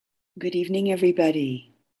Good evening,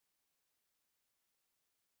 everybody.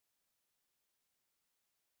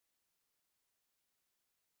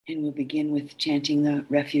 And we'll begin with chanting the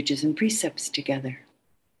refuges and precepts together.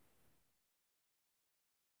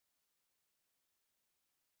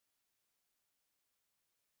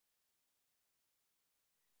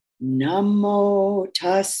 Namo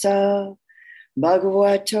tassa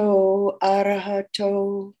bhagavato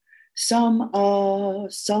arahato samma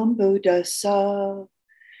sambuddhassa.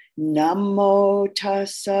 Namo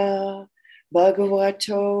tassa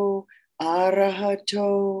bhagavato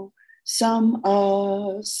arahato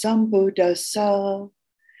samma sambuddhassa.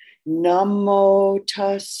 Namo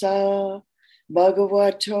tassa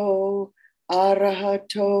bhagavato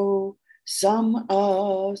arahato samma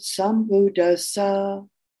sambuddhassa.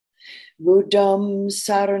 Buddham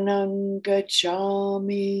saranam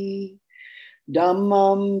gacchami,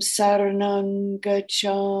 Dhammam saranam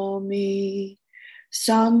gacchami,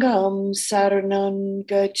 Sangham saranam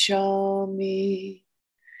gacchami,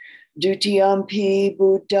 Dutiyampi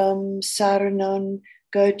Buddham saranam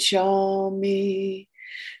gacchami,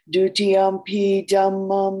 Dutiyampi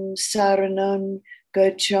Dhammam saranam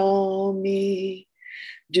gacchami,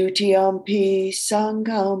 Dutiyampi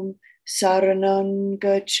Sangham saranam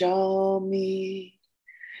gacchami.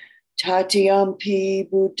 Tatiyampi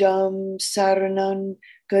Buddham saranam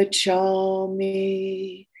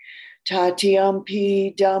gacchami.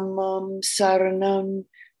 Tatiyampi Dhammam saranam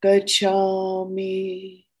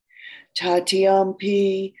gacchami.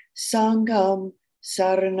 Tatiyampi Sangham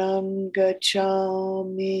saranam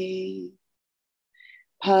gacchami.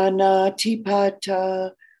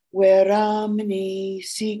 Panatipata veramani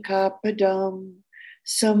sikapadam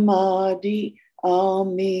samadhi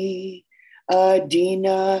ami.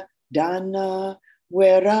 Adina dana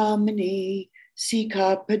veramani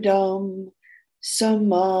sikapadam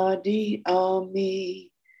samadhi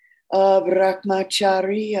ami.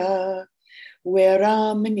 Brahmacharya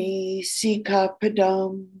veramani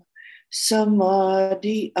sikapadam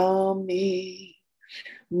samadhi ami.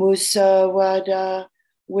 Musawada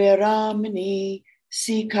veramani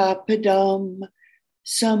sikapadam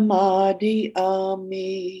samadhi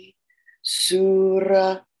ami.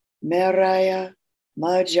 Sura meraya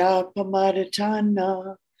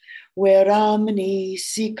majapamadhatana veramani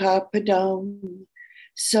sikapadam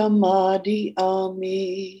samadhi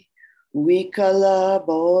ami. Vikala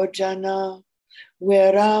bhojana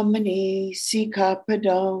veramani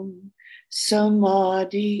sikapadam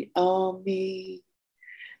samadhi ami.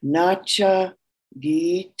 Nacha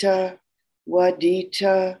gita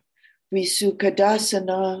wadita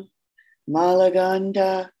visukadasana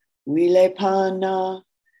malaganda vilepana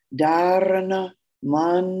dharana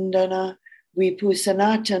mandana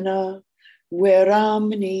vipusanatana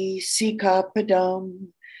veramani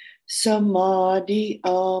sikapadam samadhi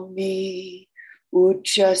ami.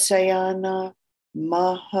 Uchasayana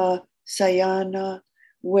mahasayana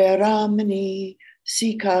veramani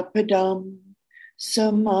sikapadam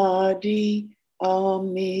samadhi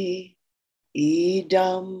ami.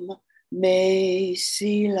 Idam me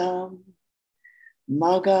silam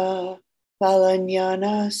maga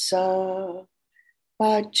palanyanasa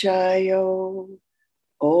pachayo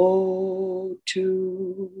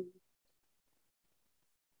otu.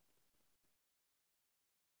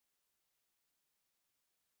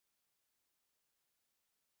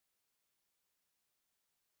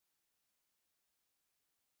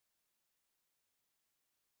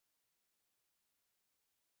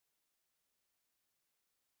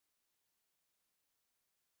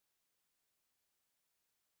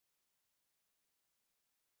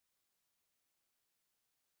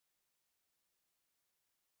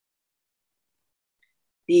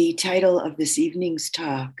 The title of this evening's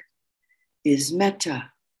talk is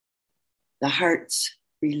Metta, the Heart's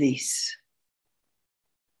Release.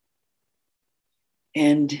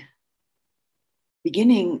 And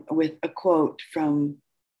beginning with a quote from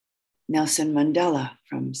Nelson Mandela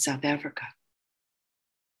from South Africa.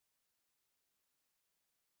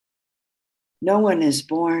 No one is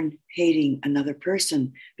born hating another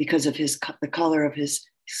person because of the color of his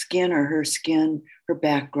skin or her skin, her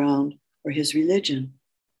background, or his religion.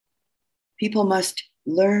 People must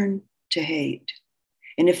learn to hate.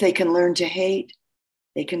 And if they can learn to hate,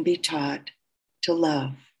 they can be taught to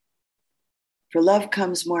love. For love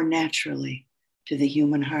comes more naturally to the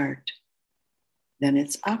human heart than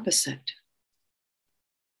its opposite.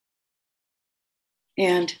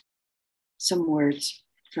 And some words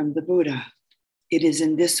from the Buddha. It is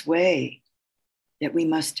in this way that we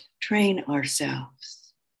must train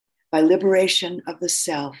ourselves by liberation of the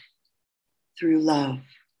self through love.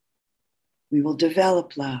 We will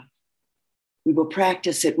develop love. We will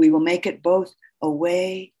practice it. We will make it both a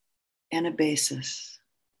way and a basis.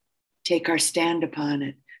 Take our stand upon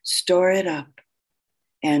it, store it up,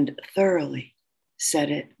 and thoroughly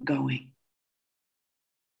set it going.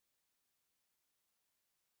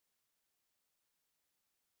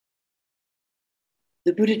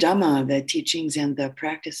 The Buddha Dhamma, the teachings and the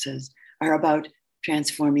practices, are about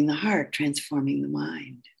transforming the heart, transforming the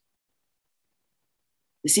mind.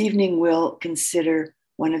 This evening, we'll consider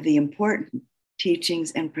one of the important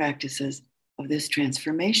teachings and practices of this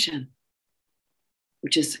transformation,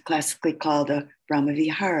 which is classically called a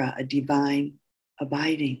Brahmavihara, a divine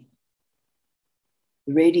abiding.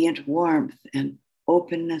 The radiant warmth and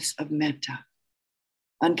openness of metta,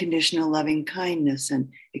 unconditional loving kindness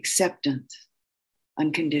and acceptance,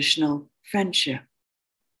 unconditional friendship,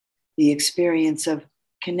 the experience of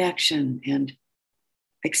connection and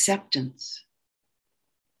acceptance.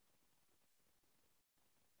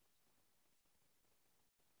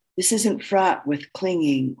 This isn't fraught with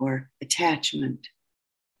clinging or attachment,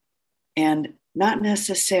 and not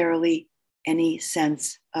necessarily any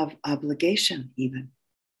sense of obligation even.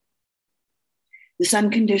 This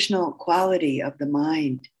unconditional quality of the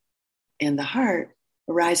mind and the heart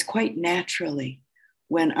arise quite naturally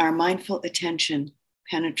when our mindful attention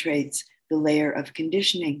penetrates the layer of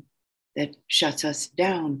conditioning that shuts us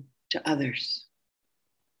down to others.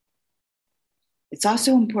 It's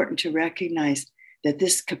also important to recognize that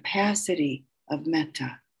this capacity of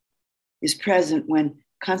metta is present when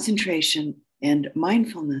concentration and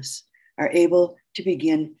mindfulness are able to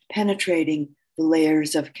begin penetrating the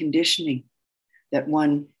layers of conditioning that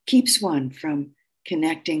one keeps one from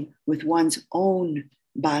connecting with one's own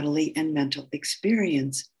bodily and mental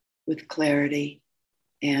experience with clarity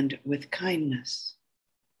and with kindness.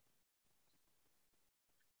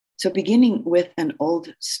 So beginning with an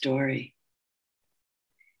old story,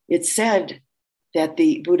 it's said that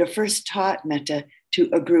the Buddha first taught metta to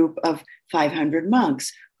a group of 500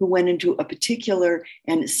 monks who went into a particular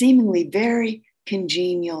and seemingly very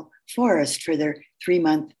congenial forest for their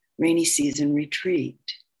 3-month rainy season retreat.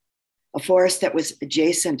 A forest that was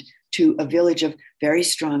adjacent to a village of very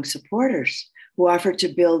strong supporters who offered to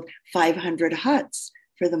build 500 huts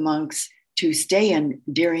for the monks to stay in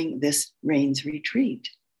during this rains retreat,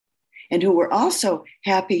 and who were also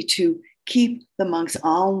happy to keep the monks'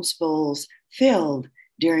 alms bowls filled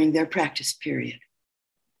during their practice period.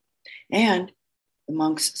 And the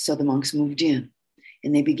monks moved in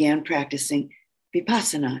and they began practicing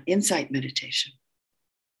vipassana, insight meditation.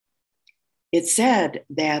 It's said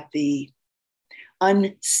that the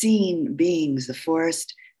unseen beings, the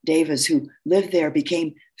forest devas who lived there,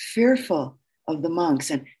 became fearful of the monks,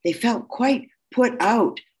 and they felt quite put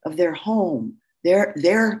out of their home,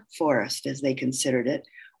 their forest, as they considered it,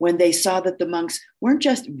 when they saw that the monks weren't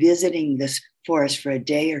just visiting this forest for a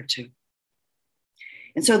day or two.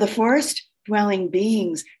 And so the forest-dwelling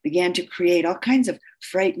beings began to create all kinds of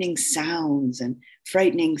frightening sounds and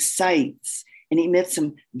frightening sights and emit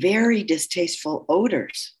some very distasteful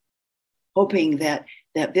odors, hoping that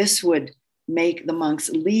this would make the monks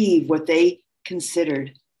leave what they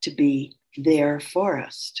considered to be their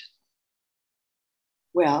forest.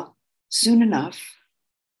 Well, soon enough,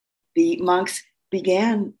 the monks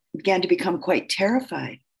began to become quite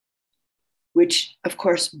terrified, which of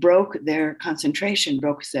course broke their concentration,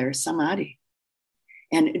 broke their samadhi,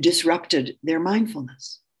 and disrupted their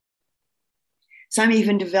mindfulness. Some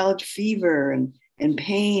even developed fever and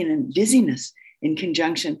pain and dizziness in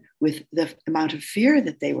conjunction with the amount of fear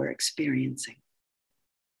that they were experiencing.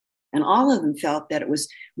 And all of them felt that it was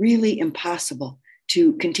really impossible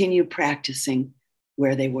to continue practicing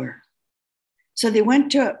where they were. So they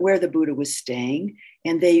went to where the Buddha was staying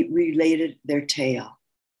and they related their tale,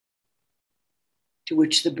 to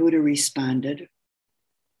which the Buddha responded,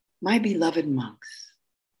 "My beloved monks,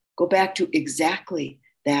 go back to exactly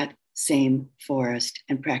that same forest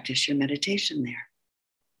and practice your meditation there."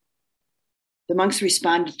 The monks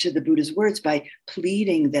responded to the Buddha's words by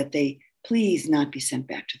pleading that they please not be sent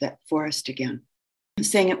back to that forest again,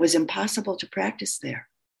 saying it was impossible to practice there.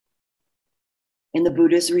 And the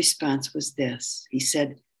Buddha's response was this. He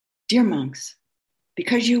said, "Dear monks,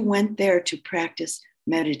 because you went there to practice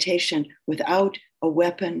meditation without a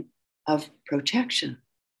weapon of protection,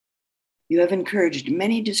 you have encouraged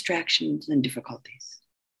many distractions and difficulties.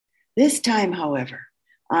 This time, however,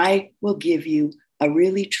 I will give you a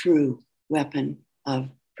really true weapon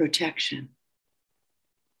of protection."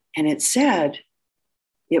 And it said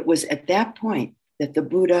it was at that point that the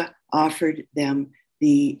Buddha offered them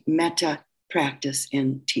the metta practice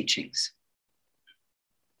and teachings.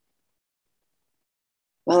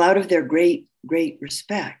 Well, out of their great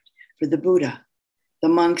respect for the Buddha. The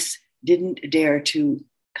monks didn't dare to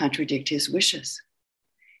contradict his wishes.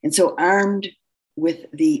 And so, armed with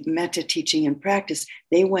the metta teaching and practice,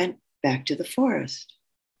 they went back to the forest.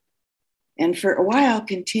 And for a while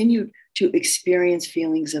continued to experience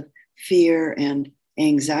feelings of fear and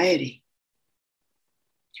anxiety.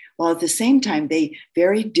 While at the same time, they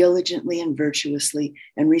very diligently and virtuously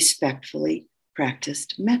and respectfully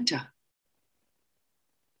practiced metta.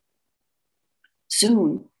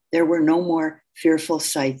 Soon, there were no more fearful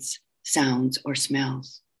sights, sounds, or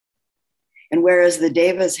smells. And whereas the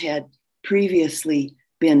devas had previously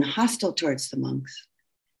been hostile towards the monks,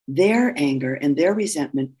 their anger and their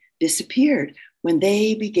resentment disappeared when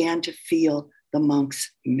they began to feel the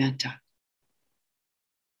monks' metta.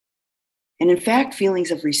 And in fact,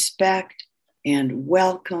 feelings of respect and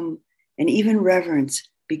welcome and even reverence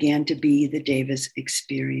began to be the devas'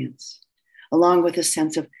 experience, along with a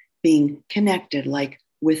sense of being connected, like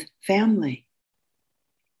with family.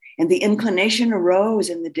 And the inclination arose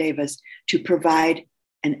in the devas to provide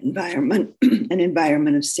an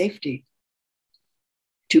environment of safety,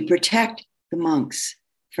 to protect the monks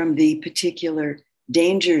from the particular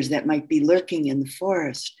dangers that might be lurking in the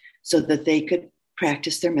forest so that they could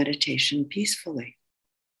practice their meditation peacefully.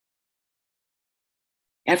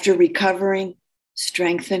 After recovering,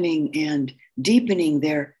 strengthening, and deepening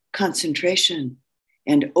their concentration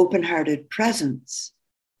and open-hearted presence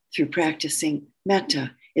through practicing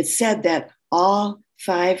metta, it's said that all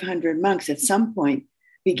 500 monks at some point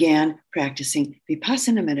began practicing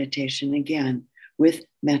vipassana meditation again with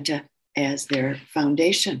metta as their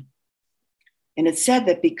foundation. And it's said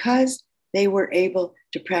that because they were able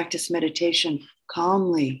to practice meditation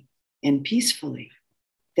calmly and peacefully,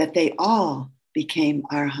 that they all became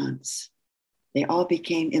arhants. They all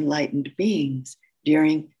became enlightened beings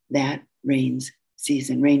during that rainy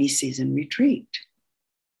season retreat.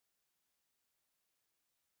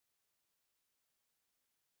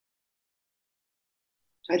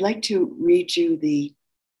 So I'd like to read you the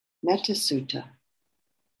Metta Sutta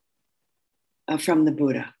from the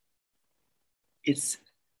Buddha. It's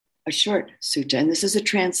a short sutta, and this is a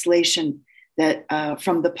translation that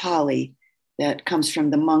from the Pali that comes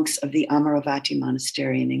from the monks of the Amaravati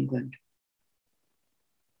Monastery in England.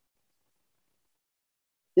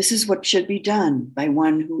 This is what should be done by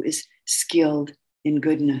one who is skilled in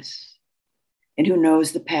goodness and who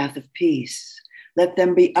knows the path of peace. Let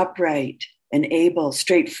them be upright and able,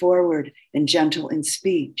 straightforward and gentle in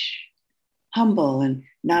speech, humble and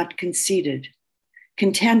not conceited,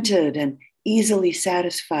 contented and easily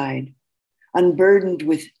satisfied, unburdened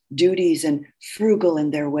with duties and frugal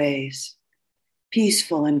in their ways,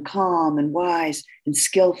 peaceful and calm and wise and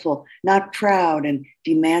skillful, not proud and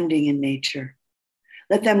demanding in nature.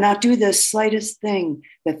 Let them not do the slightest thing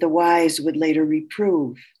that the wise would later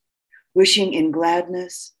reprove. Wishing in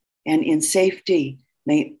gladness and in safety,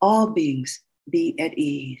 may all beings be at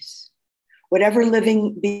ease. Whatever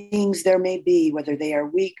living beings there may be, whether they are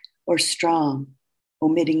weak or strong,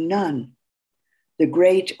 omitting none, the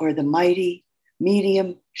great or the mighty,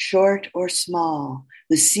 medium, short or small,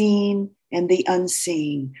 the seen and the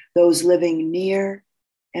unseen, those living near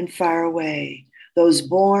and far away, those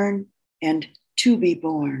born and to be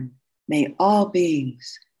born, may all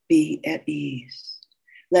beings be at ease.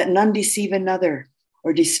 Let none deceive another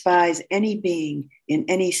or despise any being in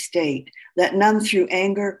any state. Let none through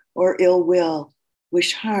anger or ill will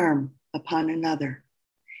wish harm upon another.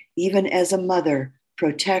 Even as a mother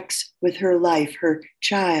protects with her life her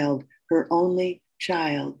child, her only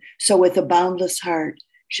child, so with a boundless heart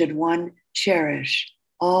should one cherish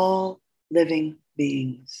all living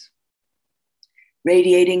beings.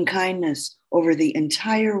 Radiating kindness over the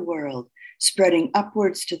entire world, spreading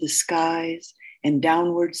upwards to the skies and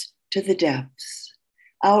downwards to the depths,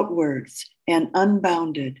 outwards and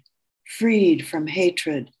unbounded, freed from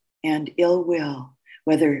hatred and ill will,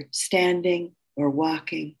 whether standing or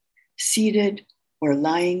walking, seated or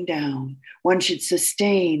lying down. One should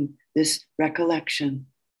sustain this recollection.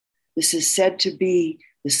 This is said to be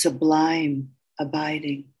the sublime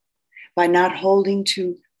abiding. By not holding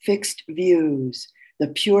to fixed views, the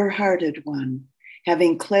pure-hearted one,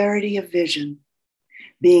 having clarity of vision,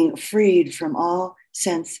 being freed from all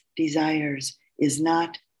sense desires, is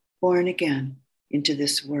not born again into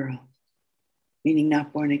this world, meaning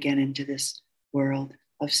not born again into this world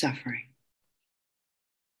of suffering.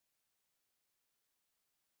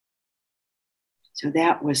 So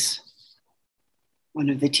that was one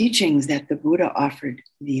of the teachings that the Buddha offered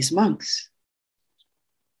these monks.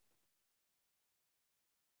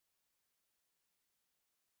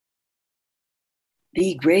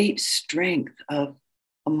 The great strength of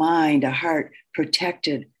a mind, a heart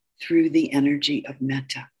protected through the energy of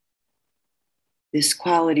metta. This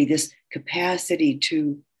quality, this capacity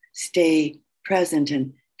to stay present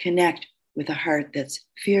and connect with a heart that's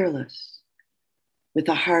fearless, with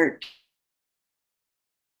a heart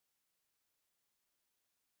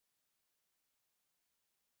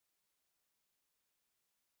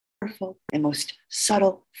powerful and most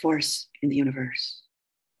subtle force in the universe.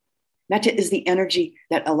 Metta is the energy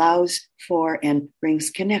that allows for and brings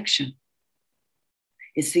connection.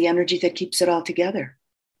 It's the energy that keeps it all together.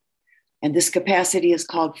 And this capacity is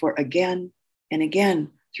called for again and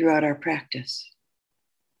again throughout our practice,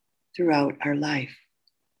 throughout our life.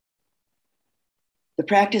 The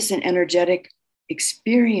practice and energetic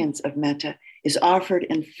experience of metta is offered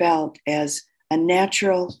and felt as a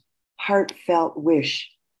natural, heartfelt wish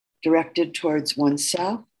directed towards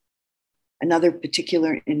oneself, another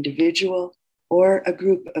particular individual, or a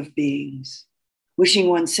group of beings, wishing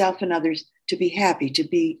oneself and others to be happy, to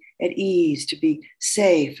be at ease, to be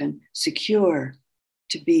safe and secure,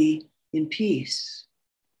 to be in peace.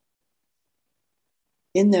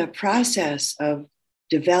 In the process of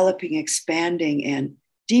developing, expanding, and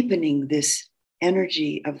deepening this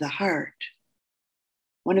energy of the heart,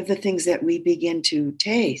 one of the things that we begin to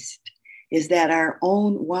taste is that our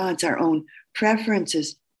own wants, our own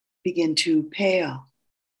preferences begin to pale.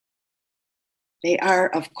 They are,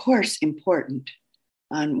 of course, important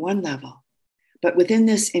on one level, but within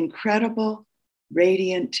this incredible,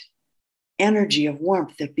 radiant energy of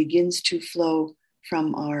warmth that begins to flow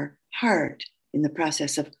from our heart in the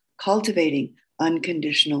process of cultivating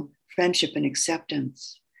unconditional friendship and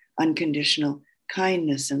acceptance, unconditional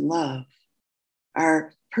kindness and love,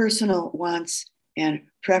 our personal wants and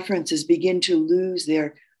preferences begin to lose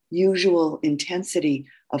their usual intensity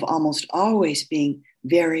of almost always being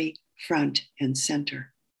very front and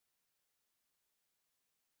center.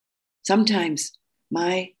 Sometimes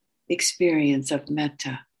my experience of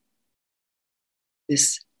metta,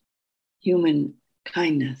 this human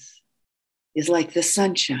kindness, is like the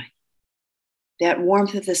sunshine, that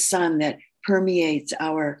warmth of the sun that permeates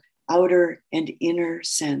our outer and inner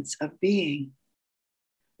sense of being.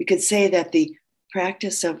 We could say that the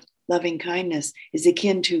practice of loving kindness is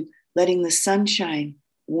akin to letting the sunshine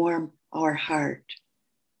warm our heart,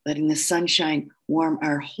 letting the sunshine warm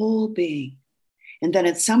our whole being, and then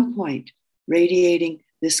at some point radiating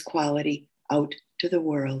this quality out to the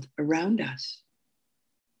world around us.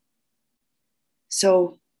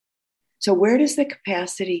 So where does the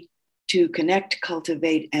capacity to connect,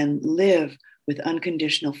 cultivate, and live with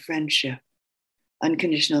unconditional friendship,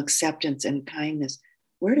 unconditional acceptance, and kindness,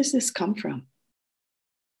 where does this come from?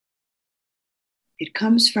 It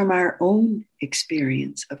comes from our own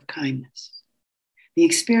experience of kindness, the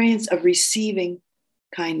experience of receiving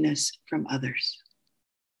kindness from others.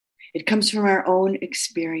 It comes from our own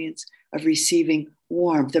experience of receiving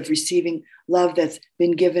warmth, of receiving love that's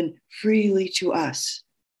been given freely to us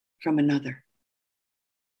from another.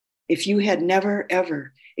 If you had never,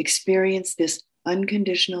 ever experienced this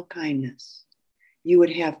unconditional kindness, you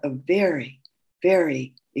would have a very,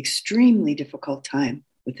 very extremely difficult time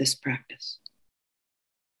with this practice.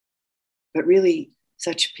 But really,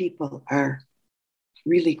 such people are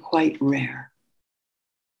really quite rare.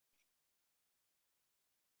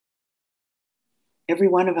 Every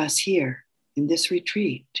one of us here in this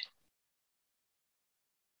retreat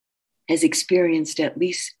has experienced at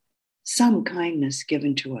least some kindness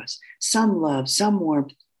given to us, some love, some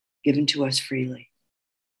warmth given to us freely.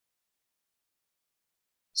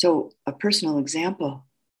 So, a personal example,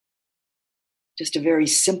 just a very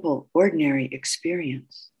simple, ordinary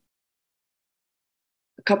experience.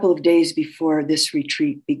 A couple of days before this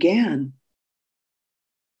retreat began,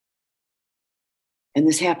 and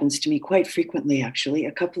this happens to me quite frequently, actually,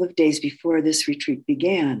 a couple of days before this retreat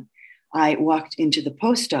began, I walked into the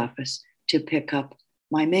post office to pick up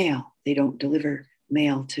my mail. They don't deliver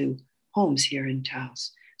mail to homes here in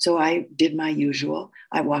Taos. So I did my usual.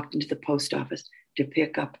 I walked into the post office to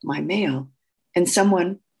pick up my mail, and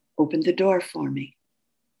someone opened the door for me.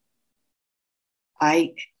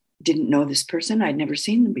 I didn't know this person. I'd never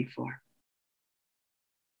seen them before.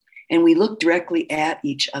 And we looked directly at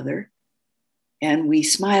each other, and we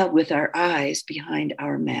smiled with our eyes behind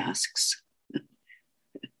our masks.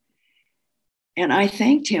 And I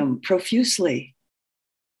thanked him profusely.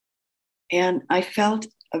 And I felt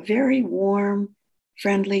a very warm,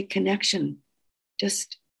 friendly connection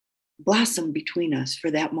just blossom between us for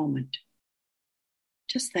that moment.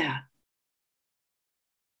 Just that.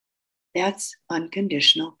 That's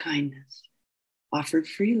unconditional kindness, offered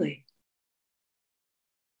freely.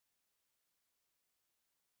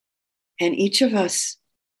 And each of us,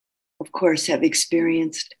 of course, have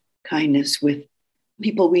experienced kindness with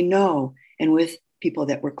people we know and with people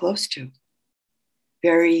that we're close to.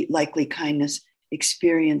 Very likely kindness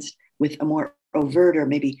experienced with a more overt or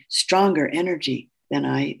maybe stronger energy than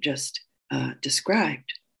I just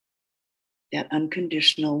described. That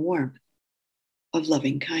unconditional warmth of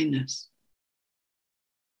loving kindness.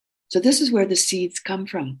 So this is where the seeds come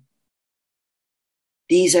from.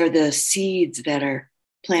 These are the seeds that are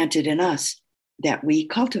planted in us that we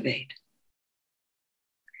cultivate.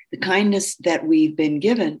 The kindness that we've been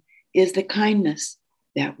given is the kindness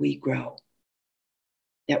that we grow,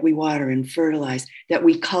 that we water and fertilize, that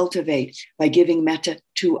we cultivate by giving metta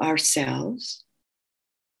to ourselves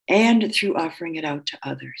and through offering it out to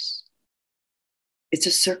others. It's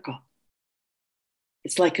a circle.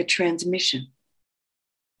 It's like a transmission.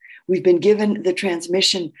 We've been given the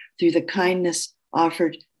transmission through the kindness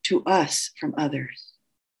offered to us from others.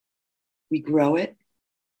 We grow it,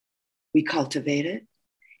 we cultivate it,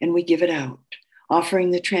 and we give it out,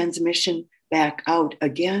 offering the transmission back out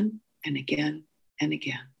again and again and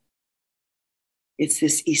again. It's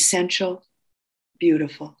this essential,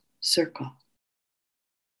 beautiful circle.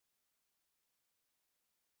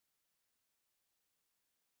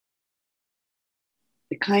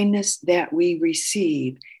 The kindness that we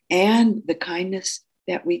receive and the kindness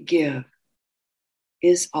that we give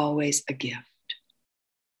is always a gift.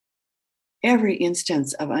 Every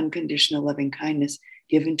instance of unconditional loving kindness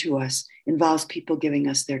given to us involves people giving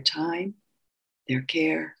us their time, their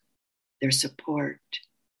care, their support,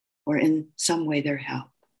 or in some way their help.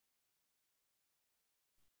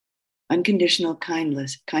 Unconditional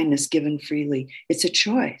kindness given freely, it's a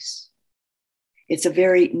choice. It's a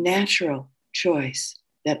very natural choice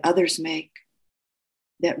that others make,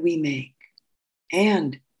 that we make,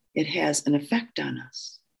 and it has an effect on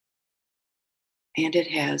us, and it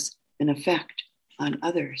has an effect on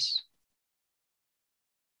others.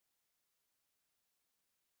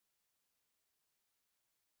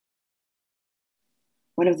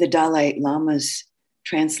 One of the Dalai Lama's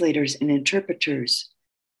translators and interpreters,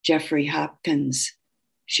 Jeffrey Hopkins,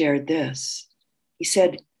 shared this. He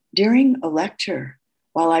said, during a lecture,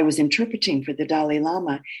 while I was interpreting for the Dalai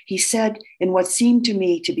Lama, he said in what seemed to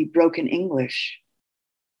me to be broken English,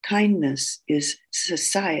 kindness is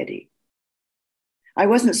society. I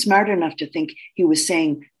wasn't smart enough to think he was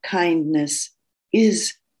saying kindness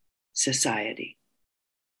is society.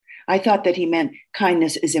 I thought that he meant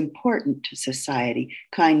kindness is important to society.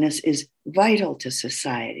 Kindness is vital to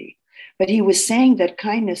society. But he was saying that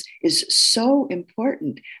kindness is so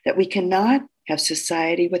important that we cannot have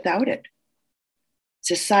society without it.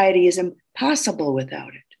 Society is impossible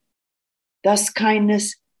without it. Thus,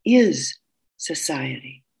 kindness is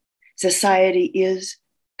society. Society is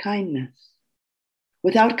kindness.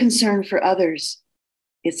 Without concern for others,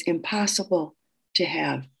 it's impossible to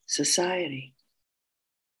have society,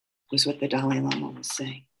 was what the Dalai Lama was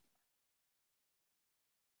saying.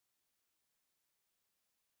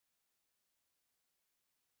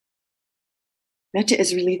 Metta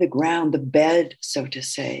is really the ground, the bed, so to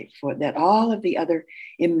say, for that all of the other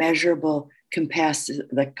immeasurable capacities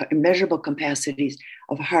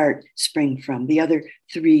of heart spring from, the other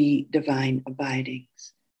three divine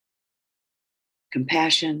abidings.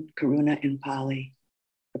 Compassion, karuna in Pali,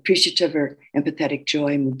 appreciative or empathetic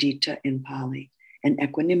joy, mudita in Pali, and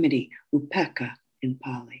equanimity, upekkha in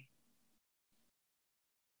Pali.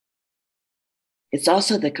 It's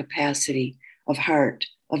also the capacity of heart,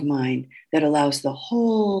 of mind, that allows the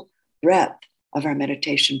whole breadth of our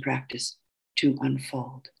meditation practice to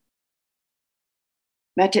unfold.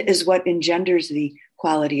 Metta is what engenders the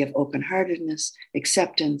quality of open-heartedness,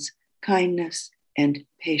 acceptance, kindness, and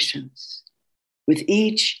patience, with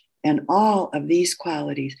each and all of these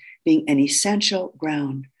qualities being an essential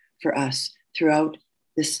ground for us throughout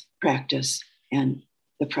this practice and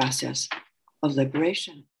the process of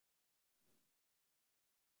liberation.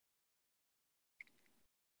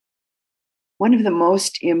 One of the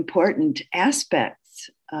most important aspects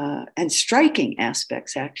and striking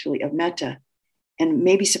aspects, actually, of metta, and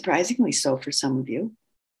maybe surprisingly so for some of you,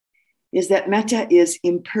 is that metta is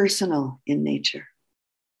impersonal in nature.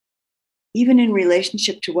 Even in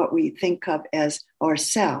relationship to what we think of as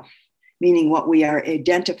ourself, meaning what we are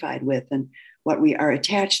identified with and what we are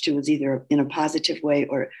attached to is either in a positive way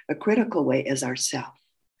or a critical way as ourself.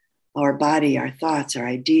 Our body, our thoughts, our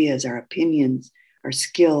ideas, our opinions, our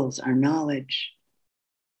skills, our knowledge.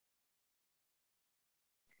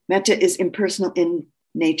 Metta is impersonal in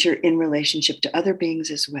nature in relationship to other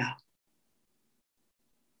beings as well.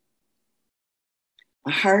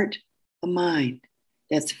 A heart, a mind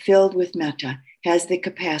that's filled with metta has the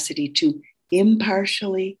capacity to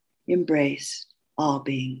impartially embrace all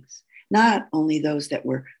beings, not only those that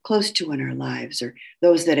we're close to in our lives, or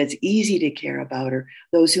those that it's easy to care about, or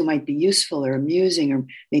those who might be useful or amusing or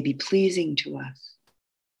maybe pleasing to us.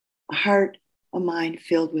 A heart, a mind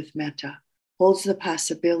filled with metta holds the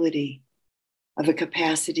possibility of a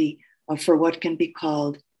capacity for what can be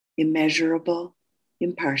called immeasurable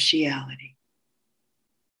impartiality.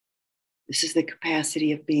 This is the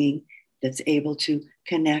capacity of being that's able to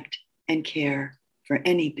connect and care for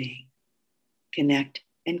any being, connect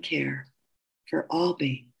and care for all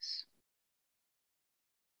beings.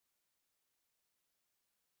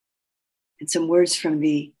 And some words from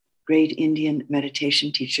the great Indian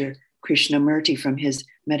meditation teacher Krishnamurti from his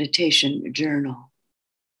meditation journal.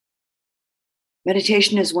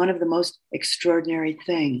 Meditation is one of the most extraordinary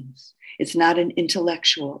things. It's not an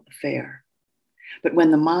intellectual affair. But when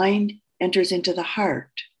the mind enters into the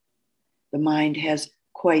heart, the mind has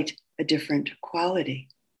quite a different quality.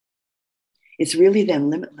 It's really then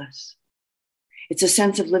limitless. It's a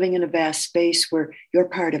sense of living in a vast space where you're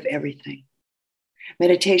part of everything.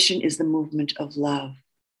 Meditation is the movement of love.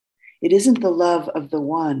 It isn't the love of the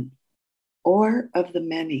one or of the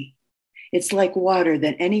many. It's like water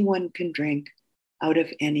that anyone can drink out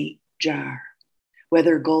of any jar,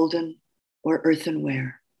 whether golden or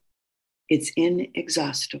earthenware. It's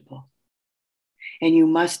inexhaustible. And you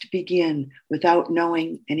must begin without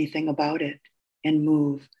knowing anything about it and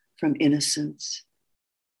move from innocence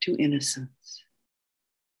to innocence.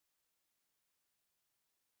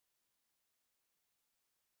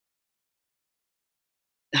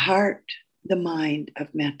 The heart, the mind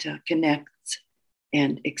of metta connects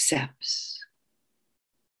and accepts.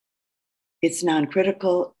 It's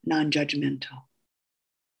non-critical, non-judgmental.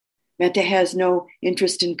 Metta has no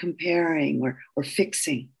interest in comparing or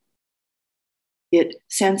fixing. It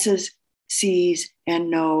senses, sees, and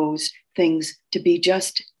knows things to be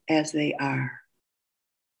just as they are.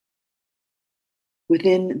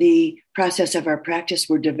 Within the process of our practice,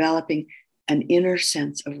 we're developing an inner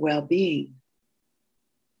sense of well-being,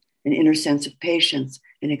 an inner sense of patience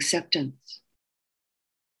and acceptance.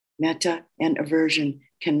 Metta and aversion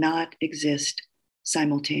cannot exist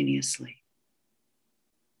simultaneously.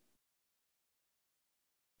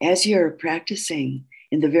 As you're practicing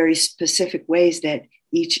in the very specific ways that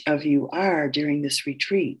each of you are during this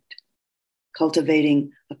retreat,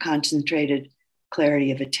 cultivating a concentrated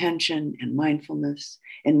clarity of attention and mindfulness,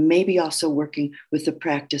 and maybe also working with the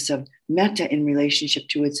practice of metta in relationship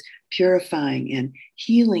to its purifying and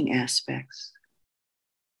healing aspects.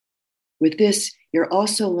 With this, you're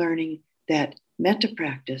also learning that metta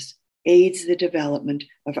practice aids the development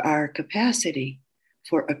of our capacity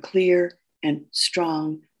for a clear and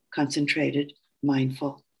strong, concentrated,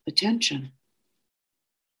 mindful attention.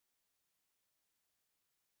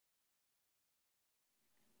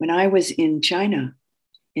 When I was in China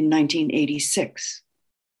in 1986,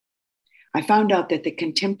 I found out that the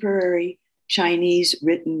contemporary Chinese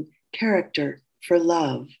written character for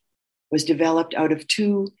love was developed out of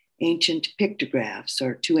two ancient pictographs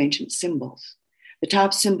or two ancient symbols. The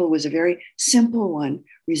top symbol was a very simple one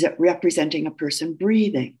representing a person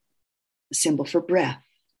breathing, a symbol for breath.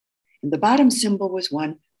 And the bottom symbol was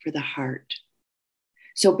one for the heart.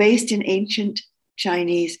 So based in ancient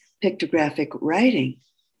Chinese pictographic writing,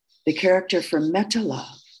 the character for metta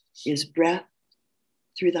love is breath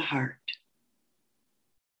through the heart.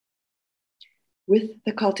 With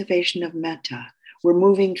the cultivation of metta, we're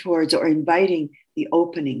moving towards or inviting the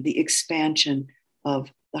opening, the expansion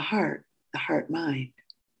of the heart mind.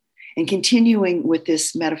 And continuing with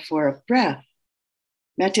this metaphor of breath,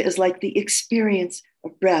 metta is like the experience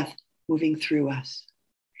of breath moving through us.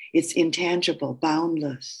 It's intangible,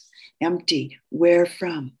 boundless, empty, where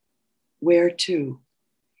from, where to.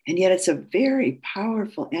 And yet it's a very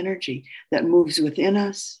powerful energy that moves within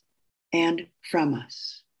us and from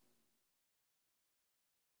us.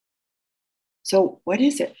 So what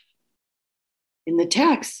is it? In the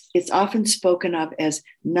text, it's often spoken of as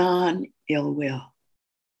non-ill will,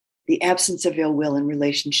 the absence of ill will in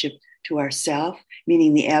relationship to ourself,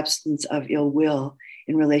 meaning the absence of ill will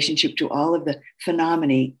in relationship to all of the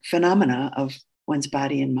phenomena of one's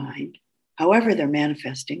body and mind, however they're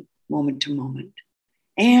manifesting moment to moment,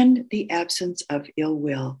 and the absence of ill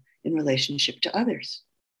will in relationship to others.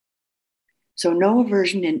 So no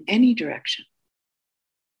aversion in any direction,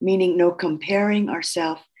 meaning no comparing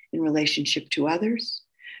ourselves in relationship to others,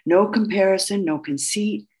 no comparison, no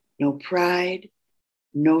conceit, no pride,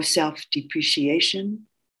 no self-depreciation,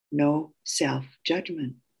 no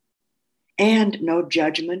self-judgment, and no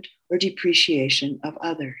judgment or depreciation of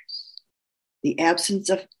others. The absence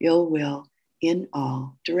of ill will in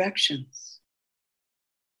all directions.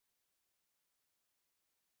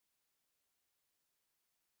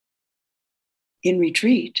 in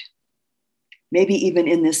retreat, maybe even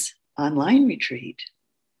in this online retreat,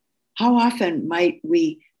 how often might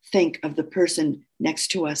we think of the person next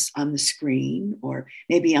to us on the screen, or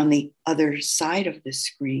maybe on the other side of the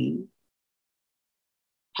screen?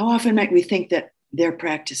 How often might we think that their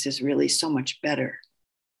practice is really so much better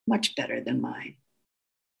than mine?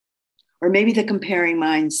 Or maybe the comparing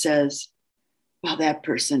mind says, well, that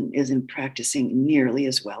person isn't practicing nearly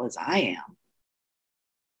as well as I am.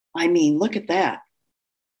 I mean, look at that.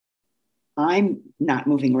 I'm not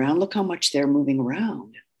moving around. Look how much they're moving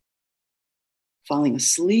around. Falling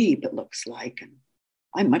asleep, it looks like, and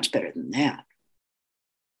I'm much better than that.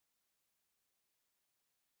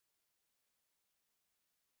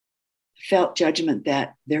 Felt judgment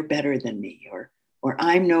that they're better than me, or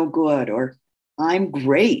I'm no good, or I'm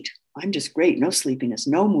great. I'm just great. No sleepiness,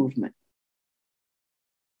 no movement.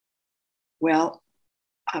 Well,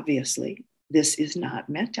 obviously, this is not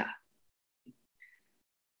metta.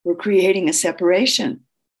 We're creating a separation,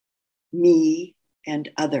 me and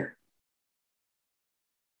other.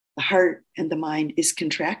 The heart and the mind is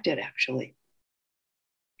contracted, actually.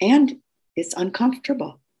 And it's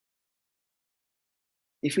uncomfortable.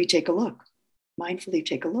 If we take a look, mindfully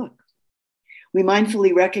take a look. We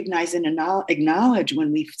mindfully recognize and acknowledge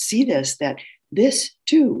when we see this, that this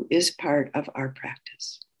too is part of our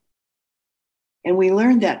practice. And we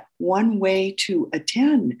learn that one way to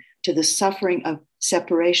attend to the suffering of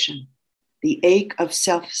separation, the ache of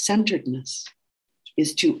self-centeredness,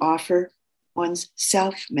 is to offer one's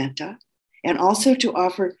self-metta, and also to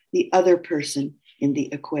offer the other person in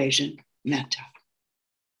the equation metta.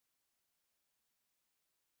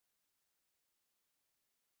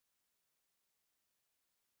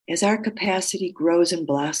 As our capacity grows and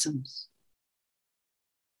blossoms,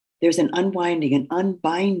 there's an unwinding, an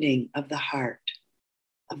unbinding of the heart,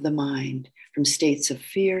 of the mind, from states of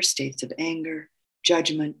fear, states of anger,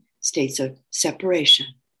 judgment, states of separation,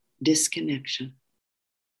 disconnection.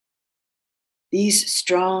 These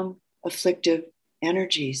strong, afflictive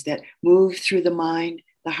energies that move through the mind,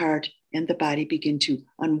 the heart, and the body begin to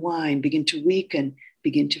unwind, begin to weaken,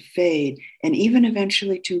 begin to fade, and even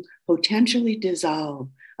eventually to potentially dissolve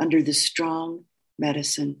under the strong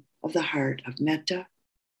medicine of the heart of metta,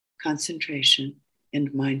 concentration,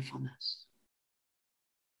 and mindfulness.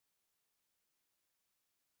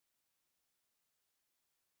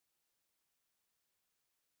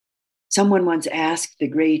 Someone once asked the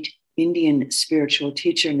great Indian spiritual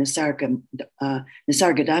teacher Nisargadatta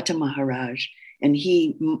Maharaj, and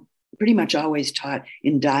he pretty much always taught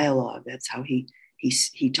in dialogue. That's how he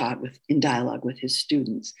taught in dialogue with his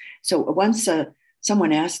students. So once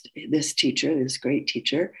someone asked this teacher, this great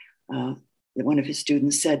teacher, that one of his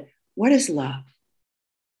students said, "What is love?"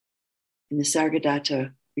 And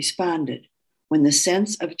Nisargadatta responded, "When the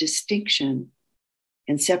sense of distinction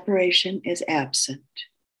and separation is absent,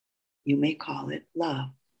 you may call it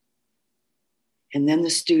love." And then the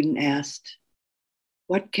student asked,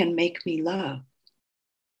 "What can make me love?"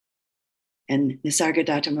 And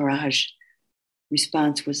Nisargadatta Maharaj's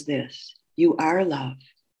response was this: "You are love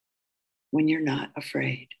when you're not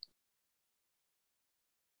afraid.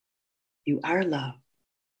 You are love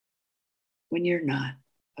when you're not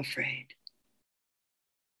afraid."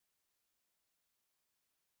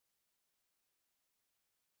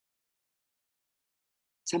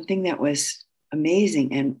 Something that was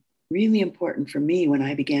amazing and really important for me when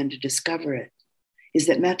I began to discover it is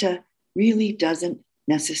that metta really doesn't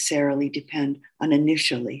necessarily depend on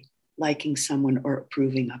initially liking someone or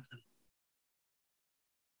approving of them.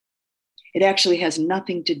 It actually has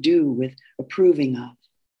nothing to do with approving of.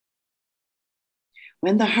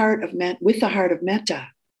 With the heart of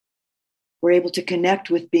metta, we're able to connect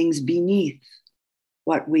with beings beneath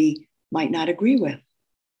what we might not agree with,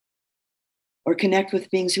 or connect with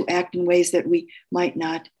beings who act in ways that we might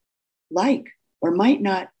not like or might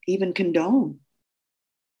not even condone.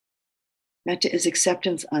 Metta is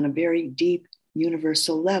acceptance on a very deep,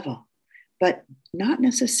 universal level, but not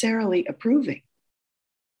necessarily approving.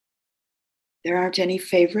 There aren't any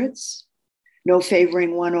favorites, no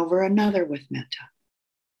favoring one over another with metta.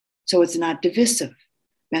 So it's not divisive.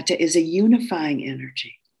 Metta is a unifying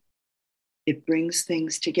energy. It brings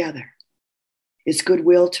things together. It's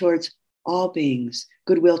goodwill towards all beings,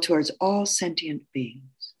 goodwill towards all sentient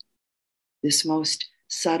beings. This most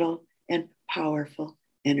subtle and powerful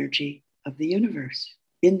energy of the universe,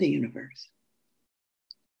 in the universe.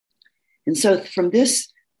 And so from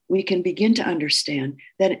this, we can begin to understand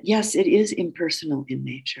that, yes, it is impersonal in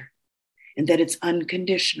nature, and that it's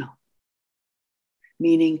unconditional,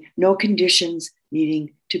 meaning no conditions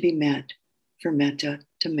needing to be met for metta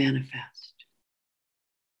to manifest.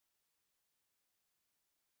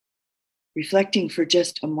 reflecting for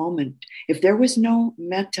just a moment, if there was no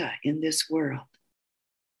metta in this world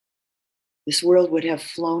would have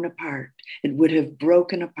flown apart. It would have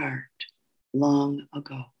broken apart long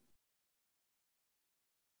ago.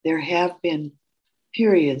 There have been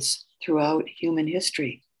periods throughout human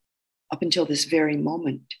history, up until this very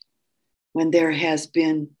moment, when there has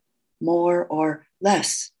been more or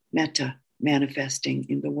less metta manifesting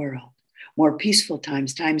in the world, more peaceful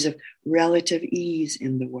times, times of relative ease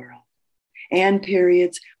in the world, and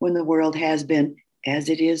periods when the world has been, as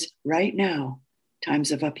it is right now,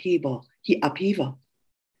 times of upheaval,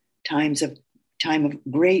 time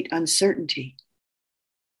of great uncertainty.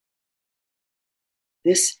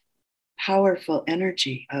 This powerful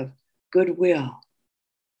energy of goodwill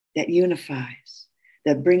that unifies,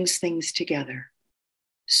 that brings things together,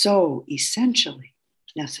 so essentially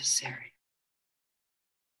necessary.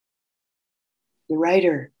 The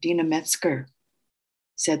writer Dina Metzger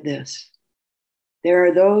said this: "There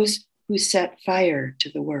are those who set fire to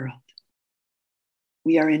the world.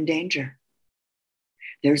 We are in danger.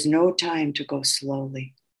 There's no time to go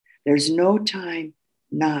slowly. There's no time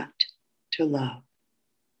not to love."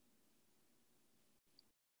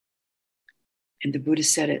 And the Buddha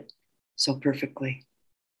said it so perfectly.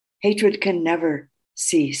 Hatred can never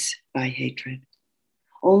cease by hatred.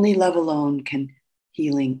 Only love alone can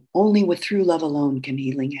healing, only through love alone can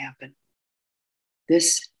healing happen.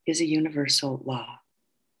 This is a universal law.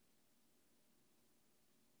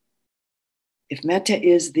 If metta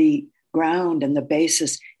is the ground and the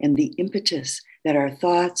basis and the impetus that our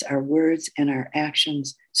thoughts, our words, and our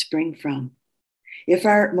actions spring from, if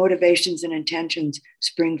our motivations and intentions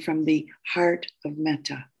spring from the heart of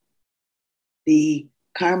metta, the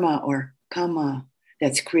karma or kamma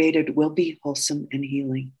that's created will be wholesome and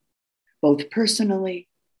healing, both personally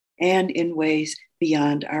and in ways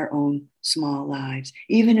beyond our own small lives,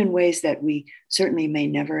 even in ways that we certainly may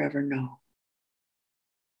never ever know.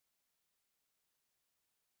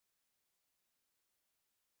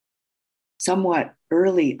 Somewhat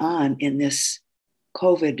early on in this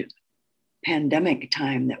COVID pandemic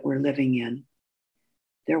time that we're living in,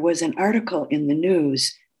 there was an article in the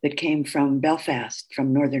news that came from Belfast,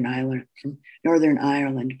 from Northern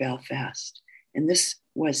Ireland, Belfast. And this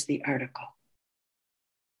was the article.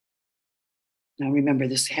 Now remember,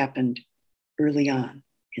 this happened early on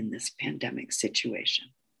in this pandemic situation.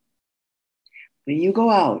 When you go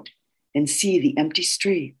out and see the empty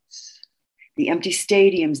streets, the empty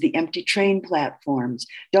stadiums, the empty train platforms,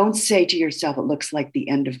 don't say to yourself, it looks like the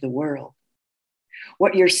end of the world.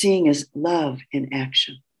 What you're seeing is love in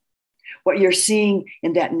action. What you're seeing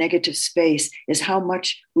in that negative space is how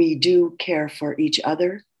much we do care for each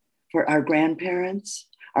other, for our grandparents,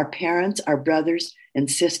 our parents, our brothers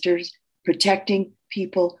and sisters, protecting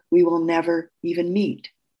people we will never even meet.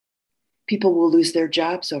 People will lose their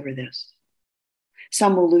jobs over this.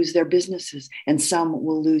 Some will lose their businesses, and some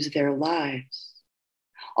will lose their lives.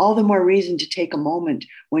 All the more reason to take a moment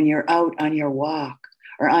when you're out on your walk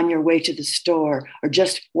or on your way to the store or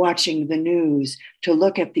just watching the news to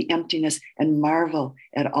look at the emptiness and marvel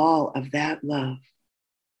at all of that love.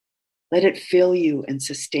 Let it fill you and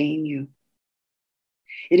sustain you.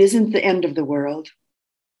 It isn't the end of the world.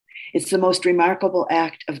 It's the most remarkable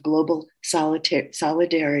act of global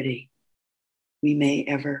solidarity we may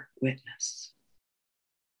ever witness.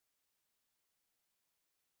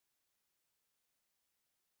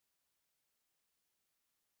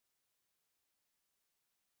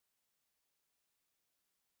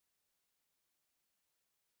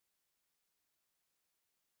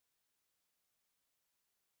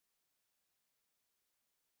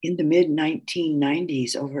 In the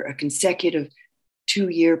mid-1990s, over a consecutive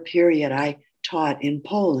 2-year period, I taught in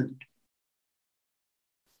Poland.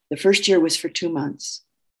 The first year was for 2 months,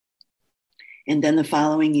 and then the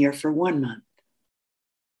following year for 1 month.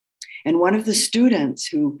 And one of the students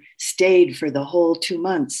who stayed for the whole 2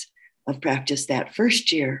 months of practice that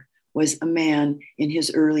first year was a man in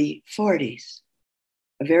his early 40s,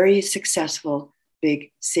 a very successful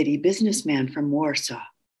big city businessman from Warsaw.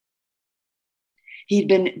 He'd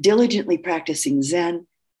been diligently practicing Zen,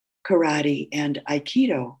 karate, and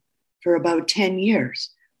Aikido for about 10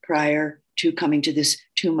 years prior to coming to this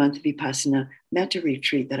 2-month Vipassana metta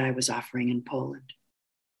retreat that I was offering in Poland.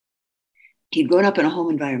 He'd grown up in a home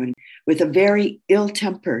environment with a very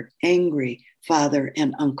ill-tempered, angry father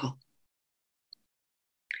and uncle,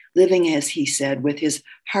 living, as he said, with his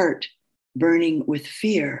heart burning with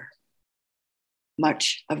fear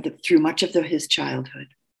through much of his childhood,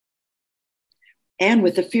 and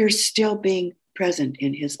with the fear still being present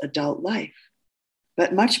in his adult life.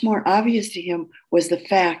 But much more obvious to him was the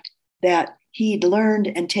fact that he'd learned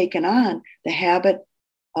and taken on the habit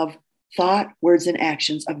of thought, words, and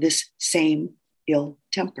actions of this same ill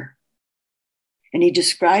temper. And he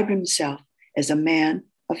described himself as a man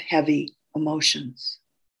of heavy emotions,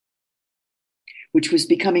 which was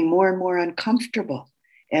becoming more and more uncomfortable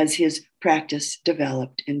as his practice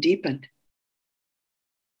developed and deepened.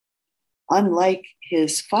 Unlike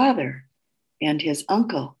his father and his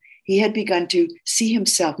uncle, he had begun to see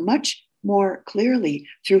himself much more clearly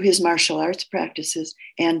through his martial arts practices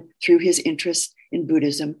and through his interest in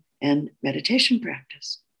Buddhism and meditation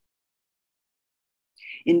practice.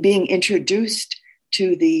 In being introduced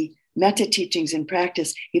to the metta teachings and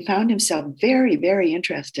practice, he found himself very, very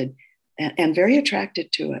interested and very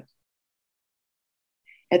attracted to it.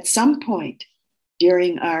 At some point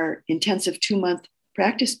during our intensive 2-month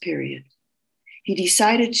practice period, he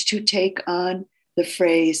decided to take on the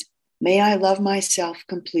phrase, "May I love myself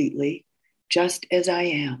completely, just as I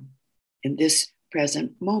am in this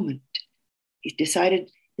present moment." He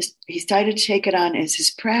decided to take it on as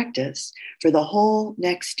his practice for the whole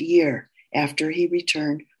next year after he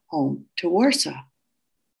returned home to Warsaw.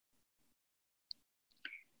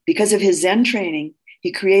 Because of his Zen training,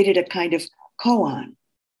 he created a kind of koan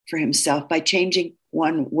for himself by changing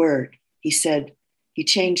one word. He said he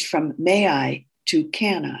changed from "may I" to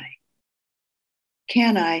 "can I."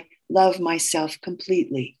 Can I love myself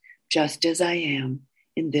completely, just as I am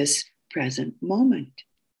in this present moment?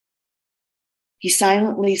 He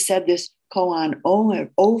silently said this koan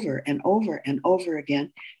over and over and over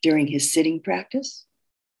again during his sitting practice,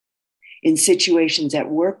 in situations at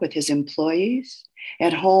work with his employees,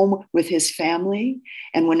 at home with his family,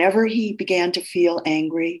 and whenever he began to feel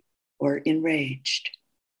angry or enraged.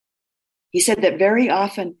 He said that very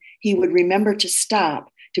often he would remember to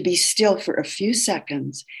stop, to be still for a few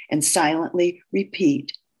seconds and silently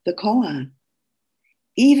repeat the koan,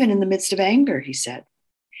 even in the midst of anger, he said.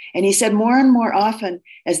 And he said more and more often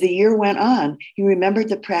as the year went on, he remembered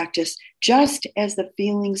the practice just as the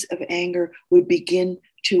feelings of anger would begin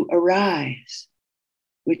to arise,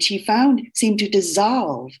 which he found seemed to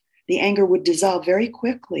dissolve. The anger would dissolve very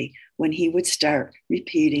quickly when he would start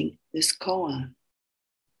repeating this koan.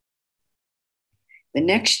 The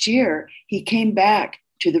next year, he came back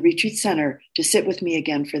to the retreat center to sit with me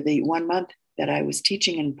again for the 1 month that I was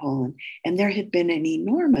teaching in Poland. And there had been an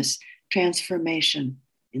enormous transformation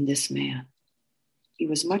in this man. He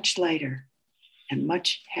was much lighter and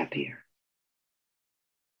much happier.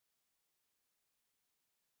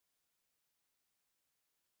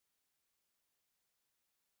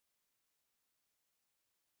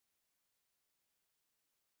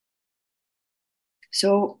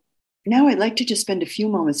 So now I'd like to just spend a few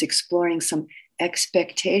moments exploring some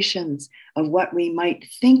expectations of what we might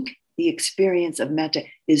think the experience of metta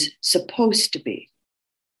is supposed to be.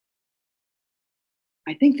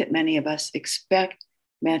 I think that many of us expect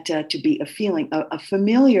metta to be a feeling, a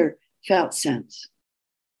familiar felt sense.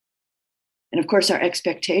 And of course, our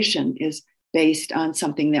expectation is based on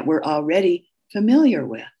something that we're already familiar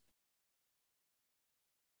with.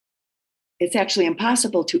 It's actually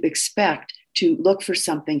impossible to expect to look for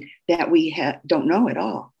something that we don't know at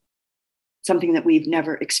all, something that we've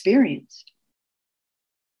never experienced,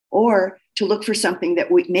 or to look for something that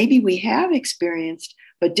maybe we have experienced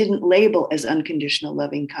but didn't label as unconditional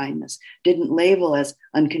loving kindness, didn't label as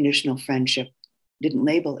unconditional friendship, didn't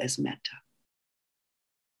label as metta.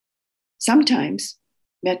 Sometimes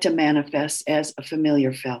metta manifests as a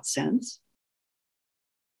familiar felt sense,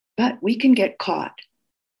 but we can get caught.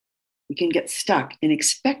 We can get stuck in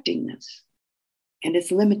expecting this, and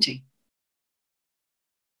it's limiting.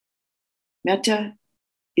 Metta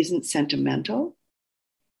isn't sentimental.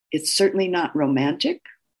 It's certainly not romantic.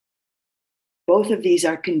 Both of these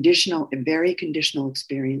are conditional, very conditional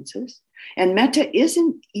experiences. And metta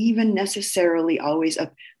isn't even necessarily always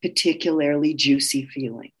a particularly juicy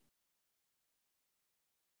feeling.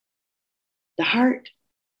 The heart,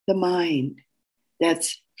 the mind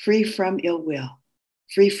that's free from ill will,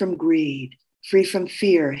 free from greed, free from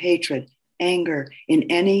fear, hatred, anger in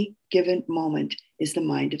any given moment is the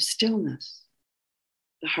mind of stillness,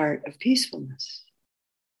 the heart of peacefulness.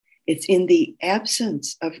 It's in the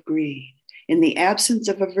absence of greed, in the absence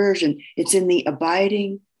of aversion, it's in the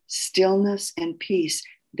abiding stillness and peace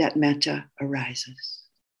that metta arises.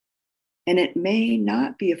 And it may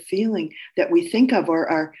not be a feeling that we think of or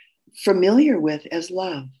are familiar with as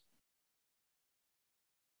love.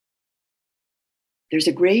 There's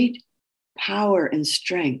a great power and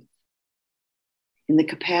strength in the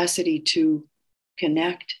capacity to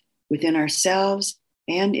connect within ourselves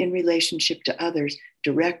and in relationship to others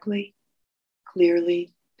directly,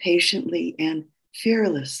 clearly, patiently, and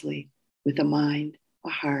fearlessly with a mind, a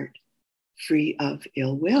heart free of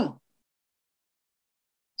ill will.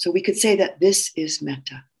 So we could say that this is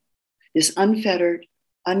metta, this unfettered,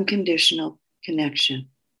 unconditional connection.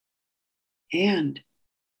 And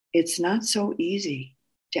it's not so easy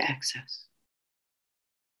to access.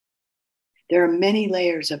 There are many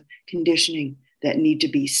layers of conditioning that need to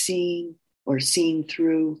be seen or seen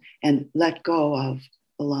through and let go of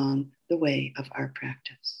along the way of our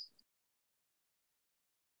practice.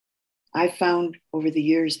 I've found over the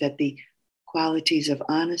years that the qualities of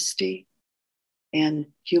honesty and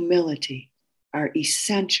humility are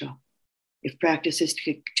essential if practice is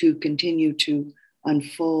to continue to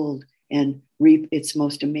unfold and reap its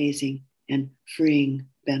most amazing and freeing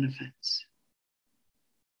benefits.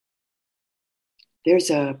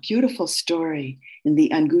 There's a beautiful story in the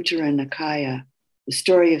Anguttara Nikaya, the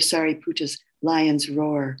story of Sariputta's lion's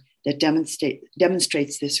roar, that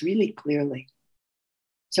demonstrates this really clearly.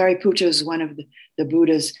 Sariputta is one of the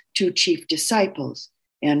Buddha's two chief disciples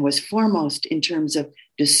and was foremost in terms of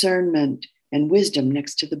discernment and wisdom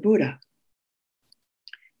next to the Buddha.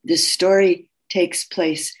 This story takes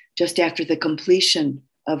place just after the completion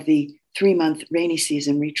of the 3-month rainy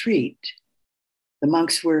season retreat. The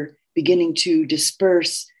monks were beginning to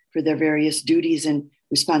disperse for their various duties and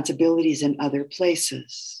responsibilities in other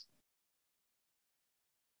places.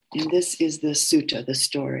 And this is the sutta, the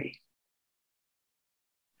story.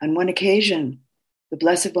 On one occasion, the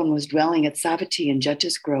Blessed One was dwelling at Savatthi in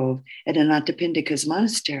Jeta's Grove at Anathapindika's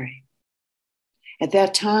monastery. At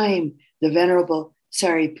that time, the Venerable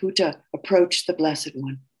Sariputta approached the Blessed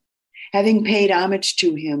One. Having paid homage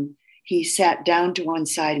to him, he sat down to one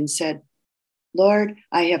side and said, "Lord,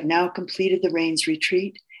 I have now completed the rains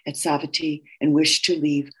retreat at Savatthi and wish to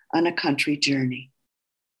leave on a country journey."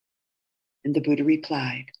 And the Buddha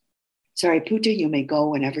replied, "Sariputta, you may go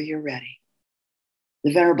whenever you're ready."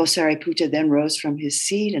 The Venerable Sariputta then rose from his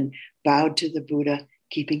seat and bowed to the Buddha,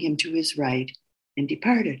 keeping him to his right, and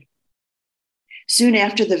departed. Soon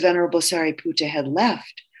after the Venerable Sariputta had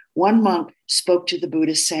left, one monk spoke to the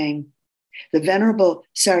Buddha saying, "The Venerable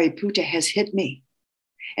Sariputta has hit me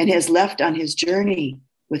and has left on his journey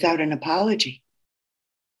without an apology."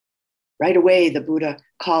 Right away, the Buddha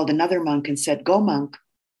called another monk and said, "Go, monk,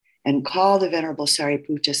 and call the Venerable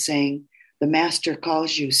Sariputta, saying, 'The master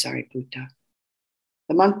calls you, Sariputta.'"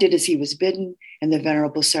 The monk did as he was bidden, and the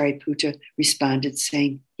Venerable Sariputta responded,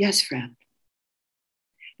 saying, "Yes, friend."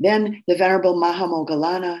 Then the Venerable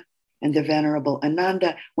Mahamoggallana and the Venerable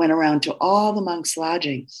Ananda went around to all the monks'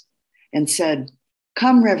 lodgings and said,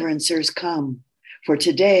 "Come, reverencers, come, for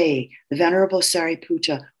today the Venerable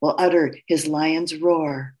Sariputta will utter his lion's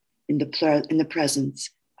roar in the presence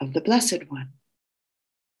of the Blessed One."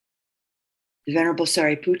 The Venerable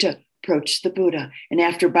Sariputta approached the Buddha, and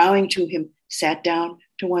after bowing to him, sat down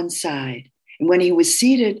to one side. And when he was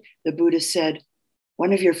seated, the Buddha said,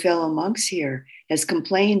 "One of your fellow monks here has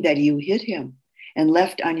complained that you hit him and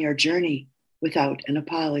left on your journey without an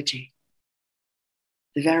apology."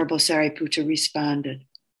 The Venerable Sariputta responded,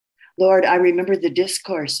 "Lord, I remember the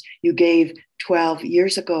discourse you gave 12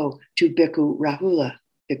 years ago to Bhikkhu Rahula,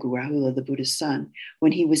 the Buddha's son,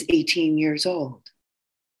 when he was 18 years old.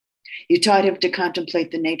 You taught him to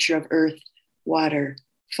contemplate the nature of earth, water,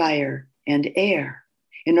 fire, and air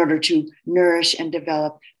in order to nourish and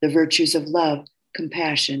develop the virtues of love,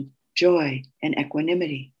 compassion, joy, and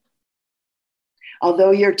equanimity.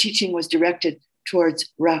 Although your teaching was directed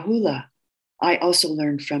towards Rahula, I also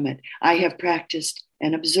learned from it. I have practiced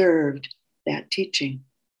and observed that teaching.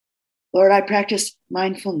 Lord, I practice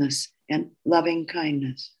mindfulness and loving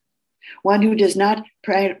kindness. One who does not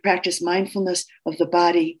practice mindfulness of the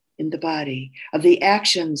body in the body, of the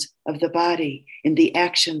actions of the body in the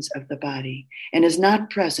actions of the body, and is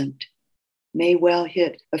not present, may well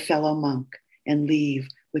hit a fellow monk and leave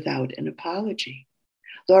without an apology.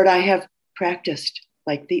 Lord, I have practiced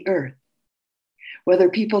like the earth. Whether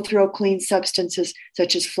people throw clean substances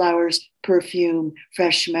such as flowers, perfume,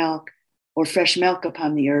 fresh milk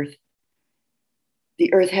upon the earth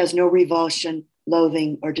has no revulsion,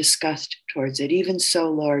 loathing, or disgust towards it. Even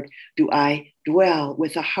so, Lord, do I dwell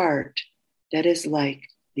with a heart that is like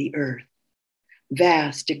the earth,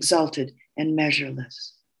 vast, exalted, and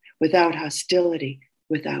measureless, without hostility,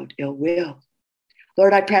 without ill will.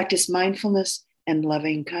 Lord, I practice mindfulness and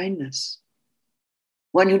loving kindness.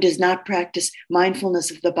 One who does not practice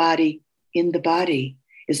mindfulness of the body in the body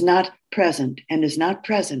is not present and is not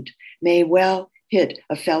present, may well hit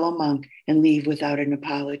a fellow monk and leave without an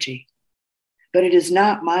apology. But it is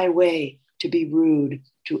not my way to be rude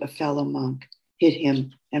to a fellow monk, hit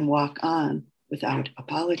him, and walk on without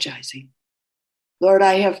apologizing. Lord,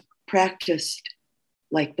 I have practiced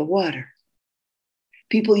like the water.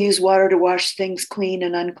 People use water to wash things clean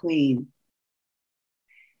and unclean.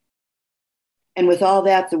 And with all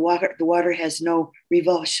that, the water has no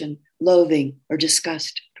revulsion, loathing, or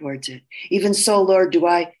disgust towards it. Even so, Lord, do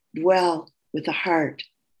I dwell with a heart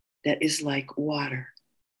that is like water,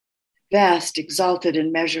 vast, exalted,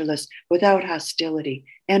 and measureless, without hostility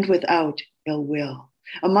and without ill will.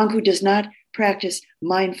 A monk who does not practice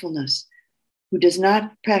mindfulness, who does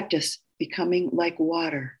not practice becoming like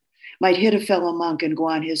water, might hit a fellow monk and go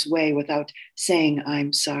on his way without saying,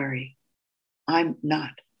 I'm sorry. I'm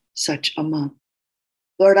not such a monk.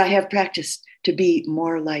 Lord, I have practiced to be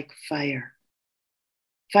more like fire.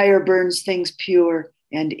 Fire burns things pure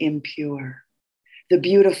and impure, the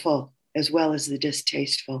beautiful as well as the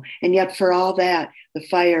distasteful. And yet for all that, the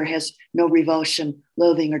fire has no revulsion,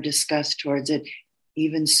 loathing, or disgust towards it.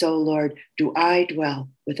 Even so, Lord, do I dwell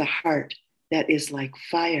with a heart that is like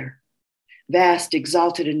fire, vast,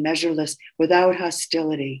 exalted, and measureless, without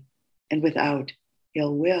hostility and without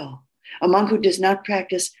ill will. A monk who does not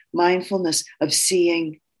practice mindfulness of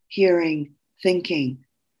seeing, hearing, thinking,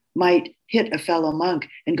 might hit a fellow monk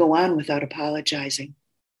and go on without apologizing.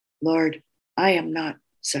 Lord, I am not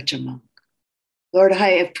such a monk. Lord, I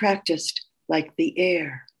have practiced like the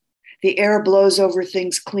air. The air blows over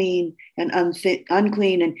things clean and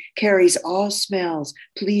unclean and carries all smells,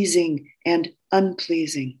 pleasing and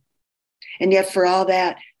unpleasing. And yet for all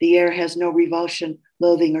that, the air has no revulsion,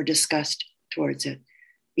 loathing, or disgust towards it.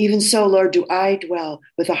 Even so, Lord, do I dwell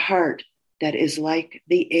with a heart that is like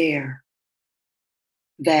the air,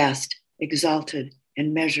 vast, exalted,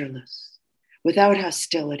 and measureless, without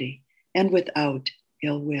hostility and without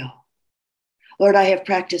ill will. Lord, I have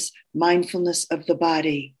practiced mindfulness of the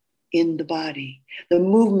body in the body, the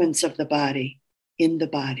movements of the body in the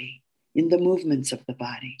body, in the movements of the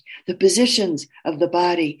body, the positions of the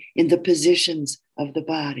body in the positions of the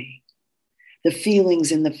body, the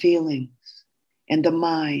feelings in the feelings, and the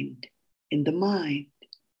mind in the mind.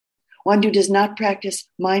 One who does not practice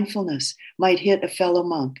mindfulness might hit a fellow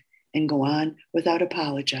monk and go on without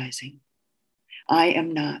apologizing. I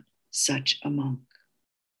am not such a monk.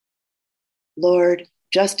 Lord,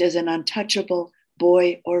 just as an untouchable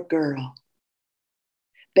boy or girl,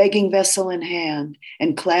 begging vessel in hand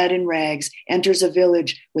and clad in rags, enters a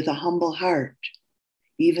village with a humble heart,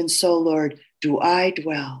 even so, Lord, do I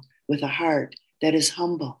dwell with a heart that is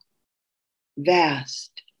humble,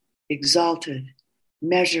 vast, exalted,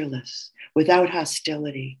 measureless, without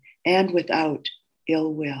hostility and without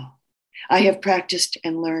ill will. I have practiced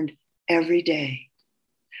and learned every day.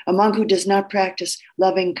 A monk who does not practice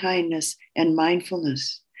loving kindness and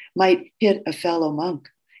mindfulness might hit a fellow monk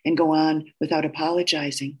and go on without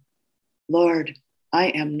apologizing. Lord, I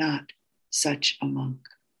am not such a monk.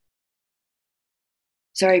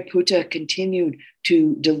 Sariputta continued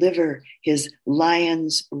to deliver his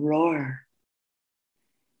lion's roar.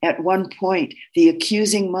 At one point, the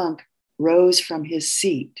accusing monk rose from his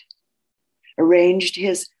seat, arranged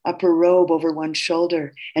his upper robe over one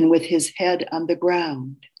shoulder, and with his head on the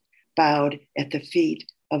ground, bowed at the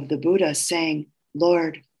feet of the Buddha, saying,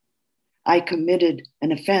 Lord, I committed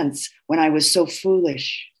an offense when I was so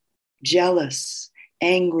foolish, jealous,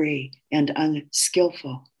 angry, and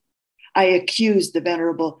unskillful. I accused the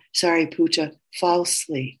Venerable Sariputta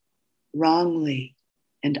falsely, wrongly,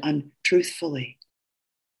 and untruthfully.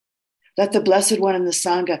 Let the Blessed One and the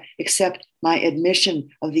Sangha accept my admission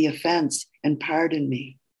of the offense and pardon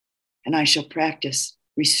me, and I shall practice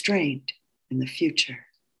restraint in the future.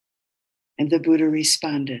 And the Buddha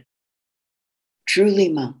responded, truly,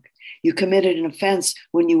 monk, you committed an offense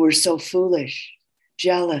when you were so foolish,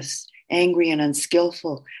 jealous, angry, and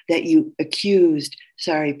unskillful that you accused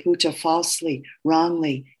Sariputta falsely,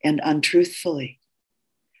 wrongly, and untruthfully.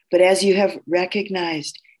 But as you have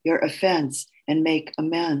recognized your offense and make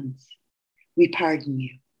amends, we pardon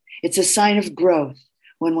you. It's a sign of growth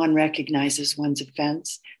when one recognizes one's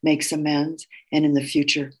offense, makes amends, and in the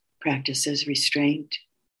future practices restraint.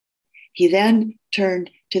 He then turned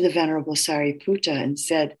to the Venerable Sariputta and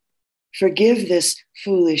said, forgive this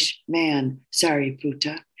foolish man,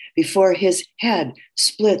 Sariputta, before his head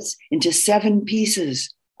splits into 7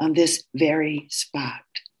 pieces on this very spot.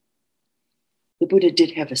 The Buddha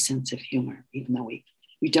did have a sense of humor, even though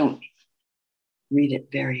we don't read it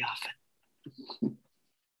very often.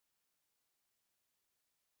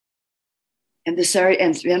 And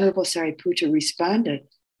Venerable Sariputta responded.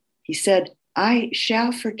 He said, I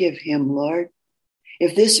shall forgive him, Lord,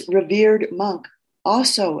 if this revered monk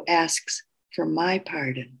also asks for my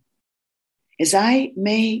pardon, as I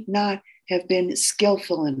may not have been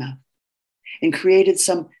skillful enough and created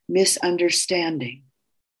some misunderstanding.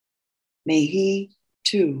 May he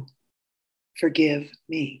 2, forgive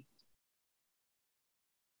me.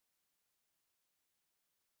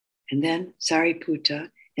 And then Sariputta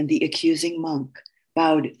and the accusing monk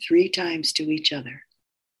bowed 3 times to each other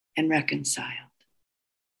and reconciled.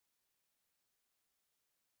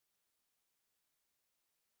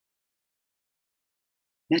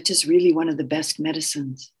 Metta is really one of the best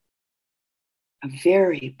medicines, a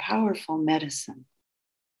very powerful medicine.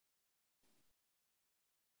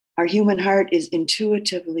 Our human heart is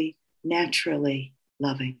intuitively, naturally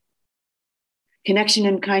loving. Connection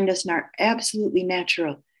and kindness are absolutely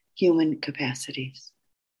natural human capacities.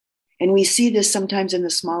 And we see this sometimes in the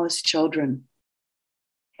smallest children.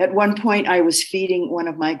 At one point, I was feeding one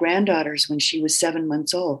of my granddaughters when she was 7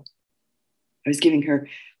 months old. I was giving her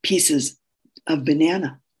pieces of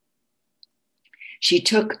banana. She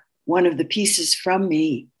took one of the pieces from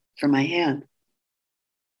me, from my hand,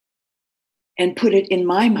 and put it in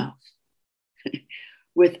my mouth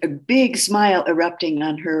with a big smile erupting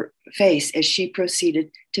on her face as she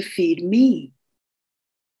proceeded to feed me.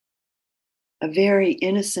 A very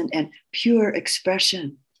innocent and pure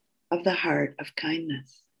expression of the heart of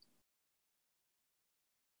kindness.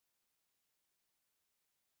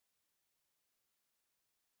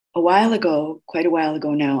 A while ago, quite a while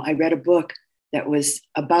ago now, I read a book that was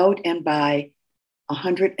about and by a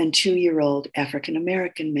 102-year-old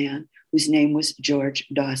African-American man whose name was George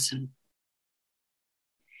Dawson.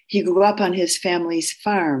 He grew up on his family's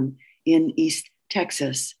farm in East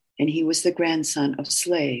Texas, and he was the grandson of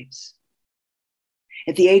slaves.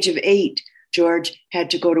 At the age of 8, George had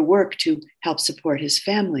to go to work to help support his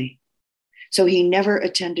family. So he never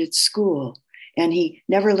attended school, and he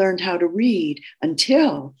never learned how to read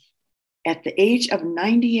until at the age of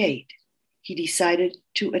 98, he decided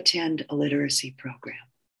to attend a literacy program.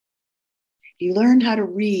 He learned how to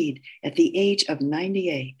read at the age of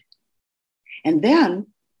 98. And then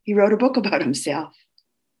he wrote a book about himself.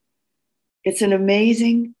 It's an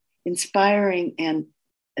amazing, inspiring, and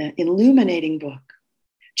illuminating book.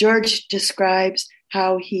 George describes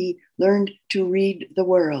how he learned to read the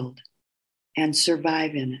world and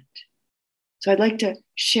survive in it. So I'd like to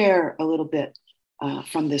share a little bit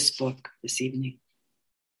from this book this evening.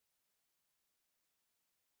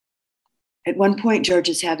 At one point, George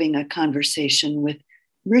is having a conversation with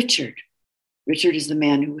Richard. Richard is the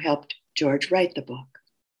man who helped George write the book.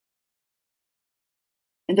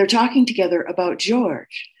 And they're talking together about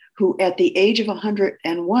George, who at the age of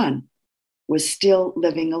 101 was still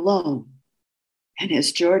living alone. And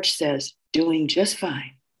as George says, doing just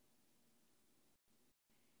fine.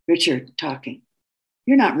 Richard talking,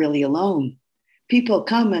 you're not really alone. People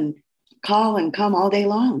come and call and come all day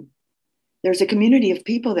long. There's a community of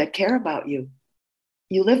people that care about you.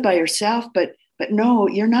 You live by yourself, but no,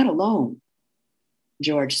 you're not alone.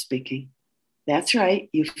 George speaking. That's right.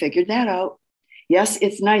 You figured that out. Yes,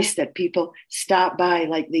 it's nice that people stop by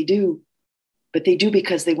like they do, but they do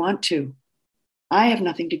because they want to. I have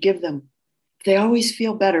nothing to give them. They always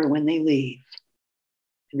feel better when they leave.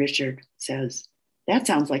 Richard says, that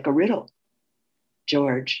sounds like a riddle.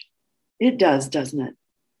 George, it does, doesn't it?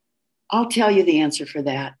 I'll tell you the answer for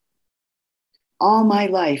that. All my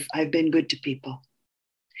life, I've been good to people.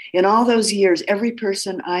 In all those years, every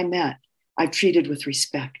person I met, I've treated with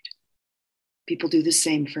respect. People do the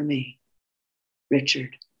same for me.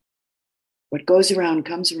 Richard, what goes around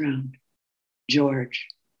comes around. George,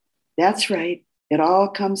 that's right. It all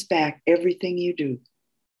comes back, everything you do.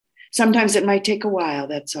 Sometimes it might take a while,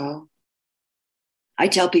 that's all. I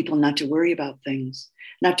tell people not to worry about things,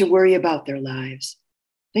 not to worry about their lives.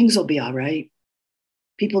 Things will be all right.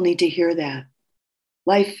 People need to hear that.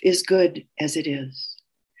 Life is good as it is.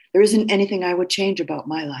 There isn't anything I would change about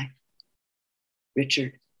my life.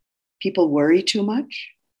 Richard, people worry too much?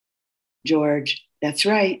 George, that's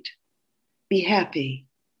right. Be happy.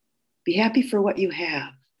 Be happy for what you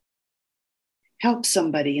have. Help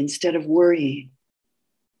somebody instead of worrying.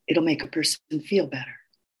 It'll make a person feel better.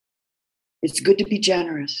 It's good to be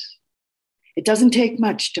generous. It doesn't take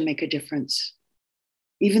much to make a difference.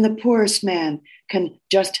 Even the poorest man can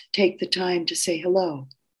just take the time to say hello.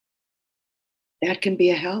 That can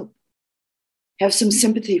be a help. Have some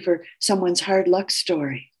sympathy for someone's hard luck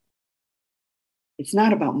story. It's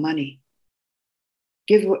not about money.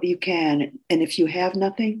 Give what you can, and if you have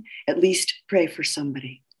nothing, at least pray for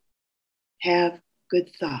somebody. Have good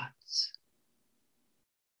thoughts.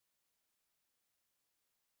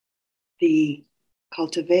 The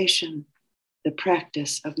cultivation, the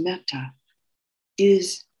practice of metta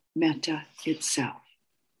is metta itself.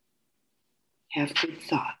 Have good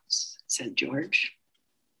thoughts, said George.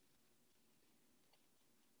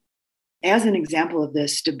 As an example of the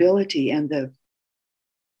stability and the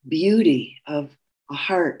beauty of a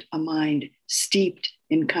heart, a mind steeped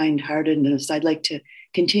in kind-heartedness. I'd like to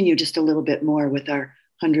continue just a little bit more with our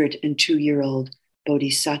 102-year-old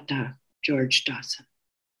Bodhisattva, George Dawson.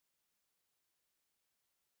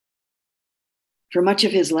 For much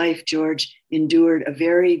of his life, George endured a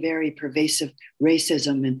very, very pervasive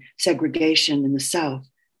racism and segregation in the South,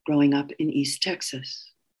 growing up in East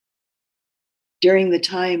Texas. During the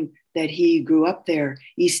time that he grew up there,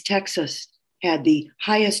 East Texas had the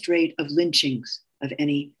highest rate of lynchings of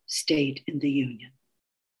any state in the Union.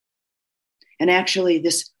 And actually,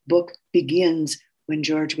 this book begins when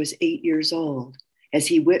George was 8 years old, as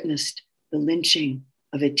he witnessed the lynching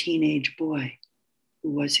of a teenage boy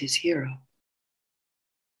who was his hero.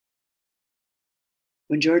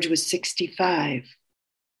 When George was 65,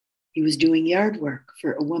 he was doing yard work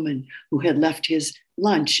for a woman who had left his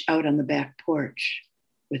lunch out on the back porch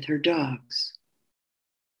with her dogs.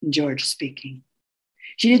 George speaking.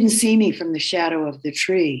 She didn't see me from the shadow of the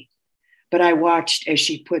tree, but I watched as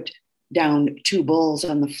she put down 2 bowls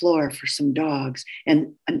on the floor for some dogs,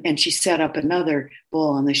 and she set up another bowl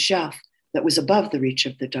on the shelf that was above the reach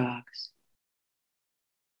of the dogs.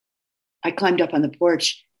 I climbed up on the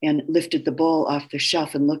porch and lifted the bowl off the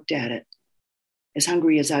shelf and looked at it. As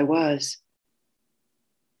hungry as I was,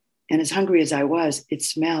 it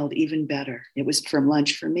smelled even better. It was from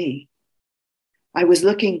lunch for me. I was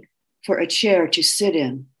looking for a chair to sit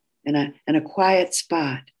in and a quiet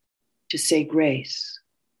spot to say grace.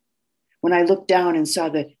 When I looked down and saw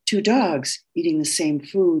the 2 dogs eating the same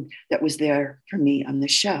food that was there for me on the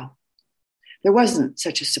shelf. There wasn't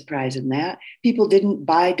such a surprise in that. People didn't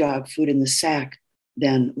buy dog food in the sack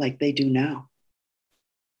then like they do now.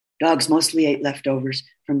 Dogs mostly ate leftovers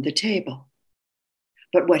from the table.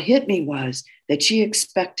 But what hit me was that she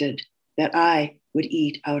expected that I would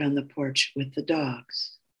eat out on the porch with the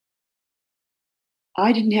dogs.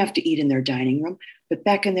 I didn't have to eat in their dining room, but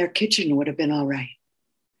back in their kitchen would have been all right.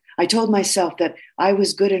 I told myself that I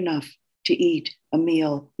was good enough to eat a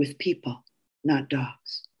meal with people, not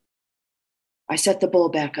dogs. I set the bowl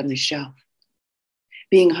back on the shelf.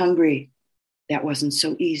 Being hungry, that wasn't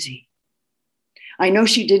so easy. I know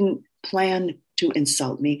she didn't plan to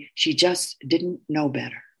insult me. She just didn't know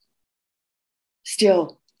better.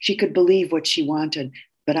 Still, she could believe what she wanted,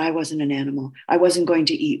 but I wasn't an animal. I wasn't going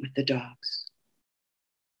to eat with the dogs.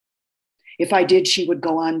 If I did, she would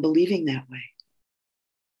go on believing that way.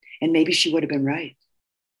 And maybe she would have been right.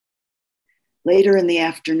 Later in the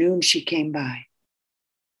afternoon, she came by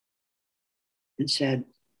and said,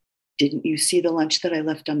 "Didn't you see the lunch that I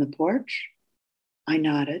left on the porch?" I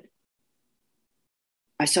nodded.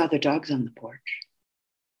 "I saw the dogs on the porch."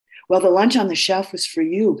 "Well, the lunch on the shelf was for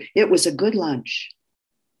you. It was a good lunch."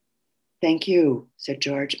 "Thank you," said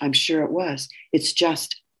George. "I'm sure it was. It's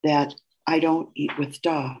just that I don't eat with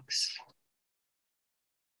dogs."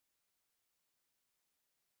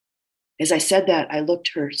 As I said that, I looked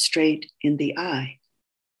her straight in the eye.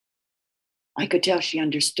 I could tell she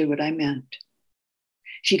understood what I meant.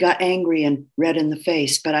 She got angry and red in the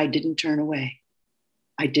face, but I didn't turn away.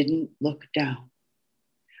 I didn't look down.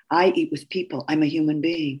 I eat with people. I'm a human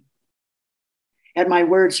being. At my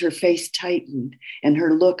words, her face tightened and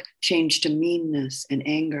her look changed to meanness and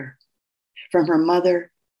anger. From her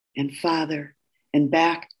mother and father and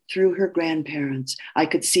back through her grandparents, I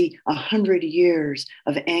could see 100 years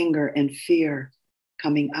of anger and fear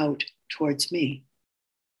coming out towards me.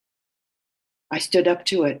 I stood up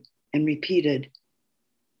to it and repeated,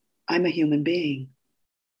 "I'm a human being."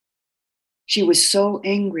 She was so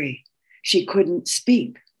angry, she couldn't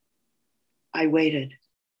speak. I waited.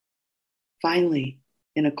 Finally,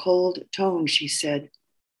 in a cold tone, she said,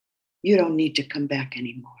 "You don't need to come back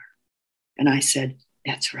anymore." And I said,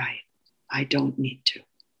 "That's right. I don't need to."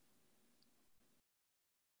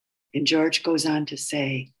 And George goes on to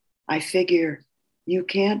say, "I figure you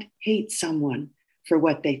can't hate someone for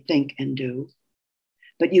what they think and do,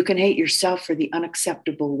 but you can hate yourself for the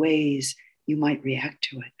unacceptable ways you might react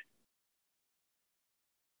to it."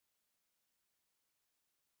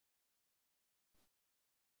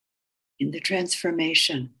 In the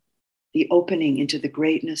transformation, the opening into the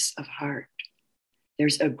greatness of heart,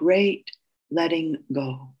 there's a great letting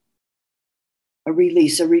go, a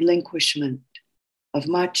release, a relinquishment of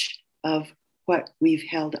much of what we've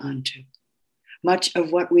held onto, much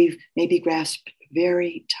of what we've maybe grasped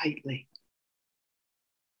very tightly.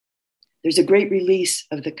 There's a great release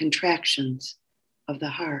of the contractions of the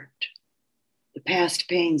heart, the past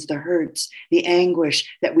pains, the hurts, the anguish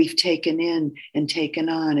that we've taken in and taken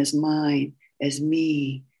on as mine, as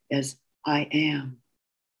me, as I am.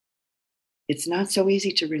 It's not so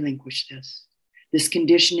easy to relinquish this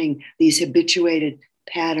conditioning, these habituated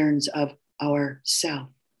patterns of our self.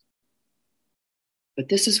 But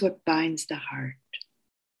this is what binds the heart.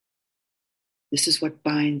 This is what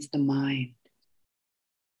binds the mind.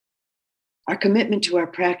 Our commitment to our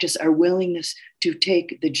practice, our willingness to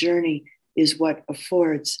take the journey is what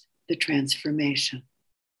affords the transformation.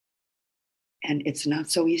 And it's not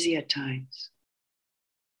so easy at times,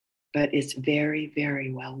 but it's very,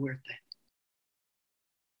 very well worth it.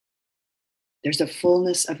 There's a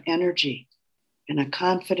fullness of energy and a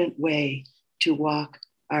confident way to walk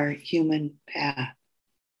our human path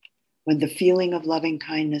when the feeling of loving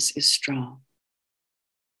kindness is strong.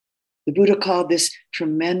 The Buddha called this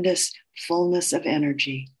tremendous fullness of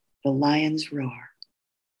energy the lion's roar.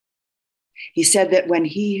 He said that when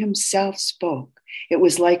he himself spoke, it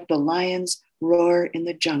was like the lion's roar in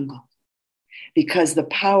the jungle, because the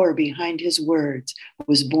power behind his words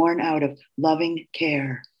was born out of loving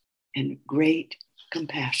care and great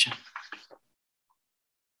compassion.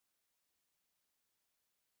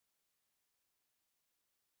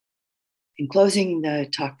 In closing the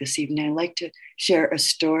talk this evening, I'd like to share a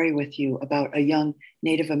story with you about a young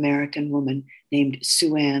Native American woman named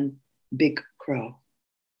Sue-Ann Big Crow.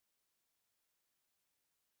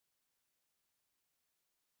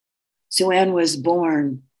 Sue-Ann was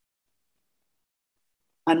born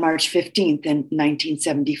on March 15th in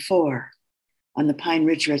 1974 on the Pine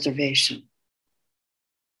Ridge Reservation.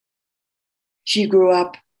 She grew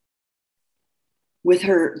up with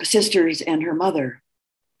her sisters and her mother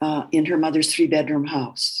in her mother's 3-bedroom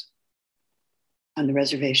house on the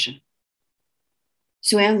reservation.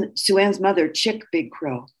 Sue-Ann's mother, Chick Big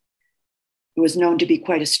Crow, was known to be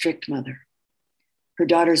quite a strict mother. Her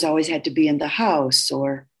daughters always had to be in the house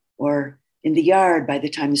or in the yard by the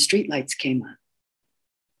time the streetlights came on.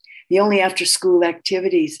 The only after-school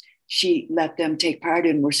activities she let them take part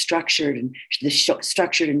in were structured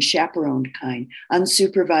and chaperoned kind.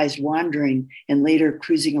 Unsupervised wandering and later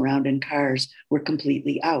cruising around in cars were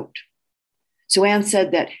completely out. Sue-Ann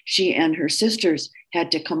said that she and her sisters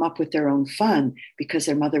had to come up with their own fun because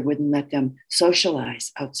their mother wouldn't let them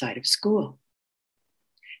socialize outside of school.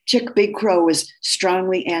 Chick Big Crow was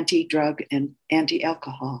strongly anti-drug and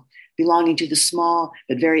anti-alcohol, belonging to the small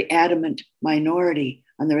but very adamant minority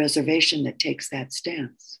on the reservation that takes that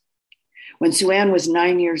stance. When Sue-Ann was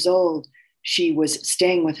 9 years old, she was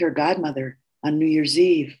staying with her godmother on New Year's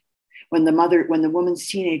Eve when the woman's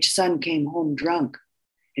teenage son came home drunk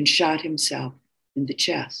and shot himself in the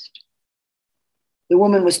chest. The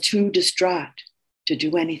woman was too distraught to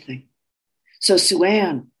do anything. So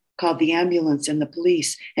Sue-Ann called the ambulance and the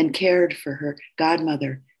police and cared for her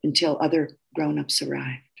godmother until other grown-ups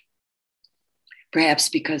arrived. Perhaps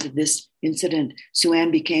because of this incident, Sue-Ann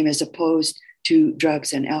became as opposed to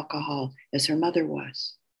drugs and alcohol as her mother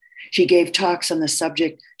was. She gave talks on the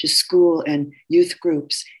subject to school and youth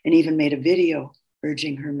groups and even made a video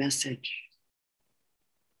urging her message.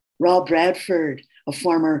 Raul Bradford, a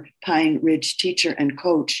former Pine Ridge teacher and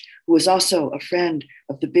coach who was also a friend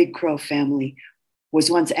of the Big Crow family,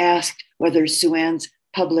 was once asked whether Sue-Ann's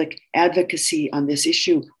public advocacy on this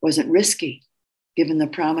issue wasn't risky, given the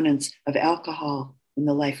prominence of alcohol in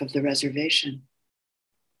the life of the reservation.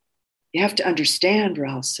 You have to understand,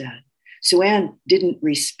 Raul said, Sue-Ann didn't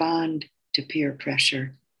respond to peer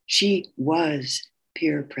pressure. She was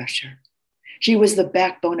peer pressure. She was the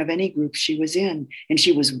backbone of any group she was in, and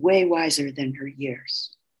she was way wiser than her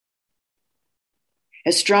years.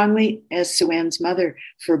 As strongly as Sue-Ann's mother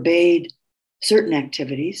forbade certain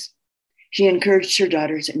activities, she encouraged her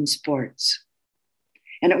daughters in sports.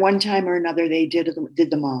 And at one time or another, they did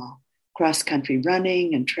them all: cross-country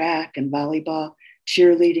running and track and volleyball,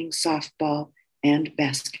 cheerleading, softball, and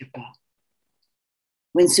basketball.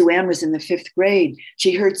 When Sue-Ann was in the 5th grade,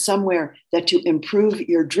 she heard somewhere that to improve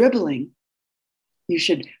your dribbling, you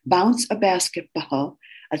should bounce a basketball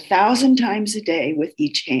 1,000 times a day with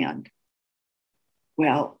each hand.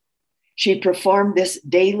 Well, she performed this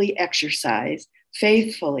daily exercise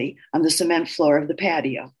faithfully on the cement floor of the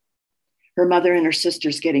patio. Her mother and her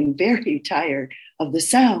sisters getting very tired of the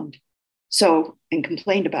sound, and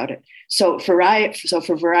complained about it. So for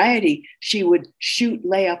variety, she would shoot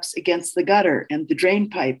layups against the gutter and the drain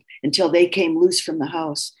pipe until they came loose from the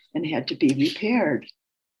house and had to be repaired.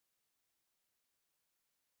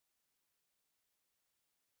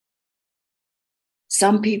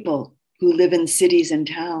 Some people who live in cities and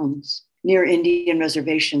towns near Indian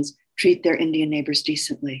reservations treat their Indian neighbors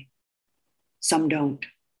decently. Some don't.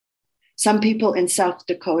 Some people in South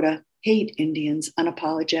Dakota hate Indians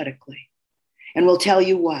unapologetically and will tell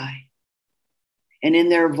you why. And in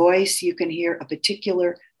their voice, you can hear a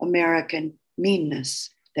particular American meanness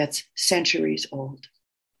that's centuries old.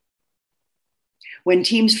 When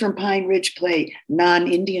teams from Pine Ridge play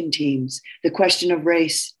non-Indian teams, the question of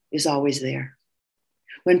race is always there.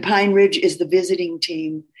 When Pine Ridge is the visiting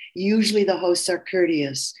team, usually the hosts are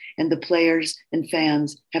courteous and the players and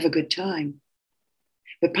fans have a good time.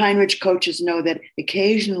 But Pine Ridge coaches know that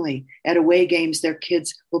occasionally at away games, their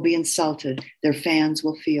kids will be insulted, their fans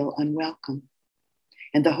will feel unwelcome,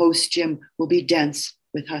 and the host gym will be dense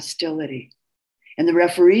with hostility. And the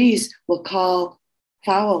referees will call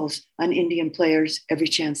fouls on Indian players every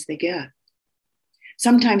chance they get.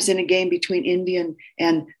 Sometimes in a game between Indian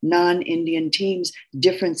and non-Indian teams,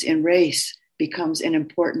 difference in race becomes an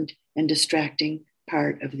important and distracting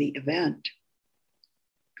part of the event.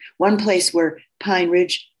 One place where Pine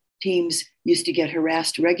Ridge teams used to get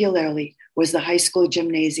harassed regularly was the high school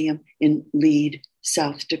gymnasium in Lead,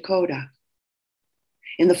 South Dakota.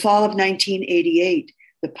 In the fall of 1988,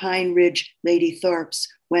 the Pine Ridge Lady Thorpes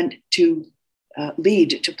went to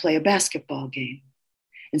Lead to play a basketball game.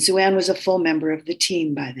 And Sue Ann was a full member of the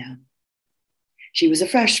team by then. She was a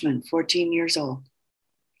freshman, 14 years old.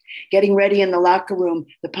 Getting ready in the locker room,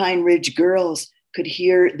 the Pine Ridge girls could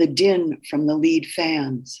hear the din from the Lead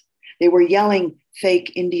fans. They were yelling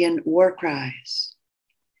fake Indian war cries.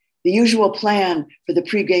 The usual plan for the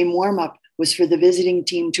pregame warm-up was for the visiting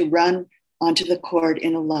team to run onto the court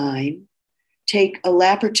in a line, take a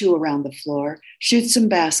lap or two around the floor, shoot some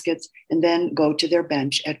baskets, and then go to their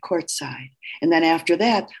bench at courtside. And then after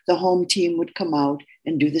that, the home team would come out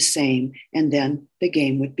and do the same, and then the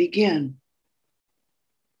game would begin.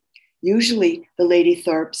 Usually, the Lady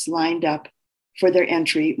Thorpes lined up for their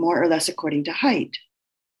entry more or less according to height,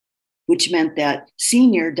 which meant that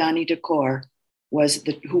senior Donnie Decor,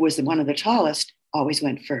 who was one of the tallest, always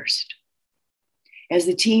went first. As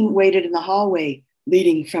the team waited in the hallway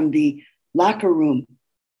leading from the locker room,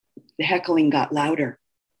 the heckling got louder.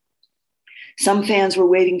 Some fans were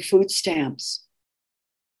waving food stamps,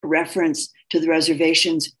 a reference to the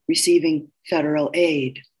reservations receiving federal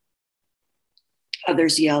aid.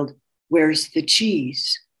 Others yelled, "Where's the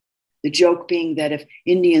cheese?" The joke being that if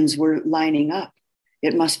Indians were lining up,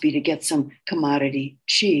 it must be to get some commodity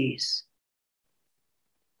cheese.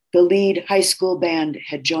 The Lead high school band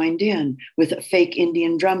had joined in with a fake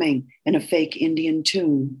Indian drumming and a fake Indian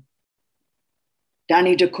tune.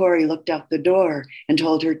 Donnie DeCory looked out the door and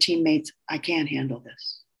told her teammates, "I can't handle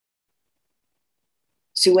this."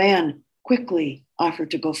 Sue Ann quickly offered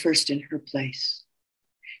to go first in her place.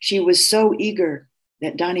 She was so eager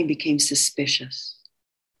that Donnie became suspicious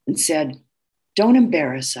and said, "Don't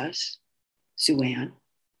embarrass us, Sue Ann."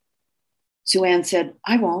 Sue Ann said,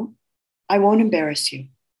 I won't embarrass you."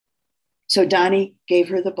 So Donnie gave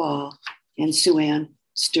her the ball and Sue Ann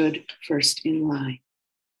stood first in line.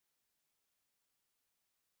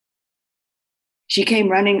 She came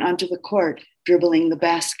running onto the court, dribbling the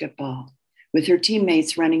basketball, with her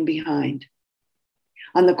teammates running behind.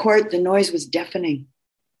 On the court, the noise was deafening.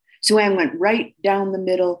 Sue Ann went right down the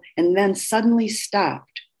middle and then suddenly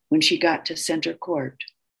stopped when she got to center court.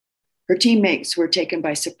 Her teammates were taken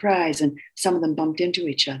by surprise and some of them bumped into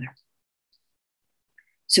each other.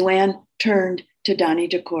 Sue Ann turned to Donnie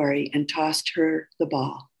DeCory and tossed her the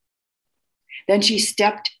ball. Then she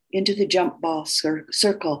stepped into the jump ball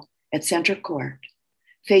circle at center court,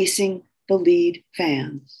 facing the Lead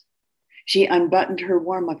fans. She unbuttoned her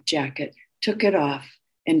warm-up jacket, took it off,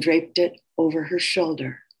 and draped it over her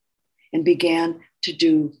shoulder, and began to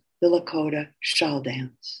do the Lakota shawl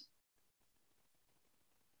dance.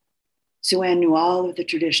 Sue Ann knew all of the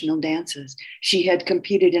traditional dances. She had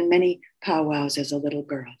competed in many powwows as a little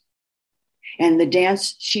girl. And the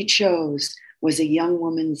dance she chose was a young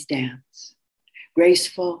woman's dance,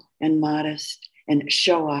 graceful and modest and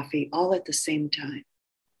show-offy all at the same time.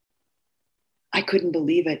 I couldn't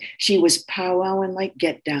believe it. She was powwowing like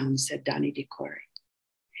get down, said Donnie DeCory.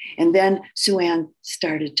 And then Sue Ann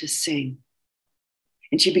started to sing.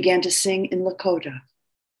 And she began to sing in Lakota,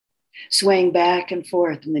 swaying back and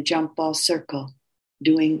forth in the jump ball circle,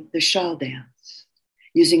 doing the shawl dance,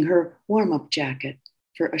 using her warm-up jacket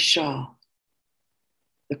for a shawl.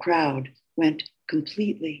 The crowd went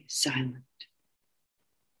completely silent.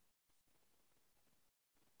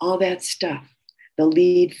 All that stuff, the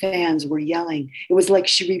Lead fans were yelling. It was like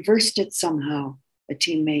she reversed it somehow, a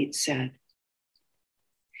teammate said.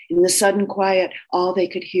 In the sudden quiet, all they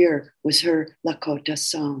could hear was her Lakota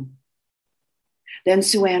song. Then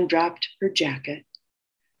Sue Ann dropped her jacket,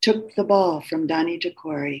 took the ball from Donnie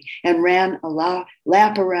DeCory, and ran a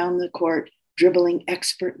lap around the court, dribbling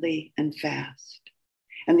expertly and fast.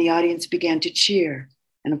 And the audience began to cheer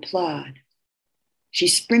and applaud. She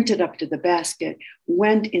sprinted up to the basket,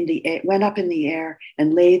 went up in the air,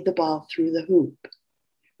 and laid the ball through the hoop.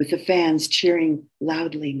 with the fans cheering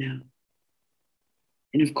loudly now.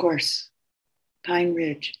 And of course, Pine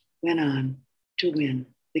Ridge went on to win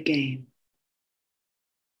the game.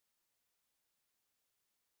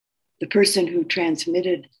 The person who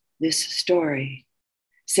transmitted this story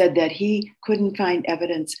said that he couldn't find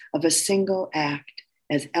evidence of a single act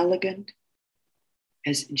as elegant,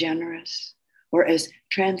 as generous, or as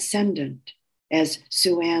transcendent as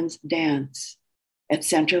Sue-Ann's dance at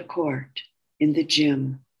center court, in the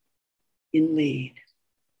gym, in lead.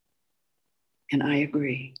 And I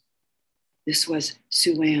agree. This was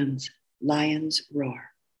Sue-Ann's Lion's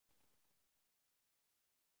Roar.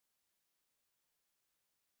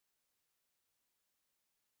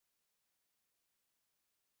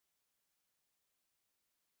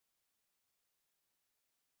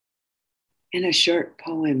 In a short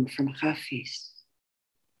poem from Hafiz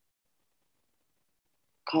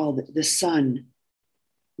called The Sun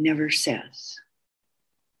Never Says.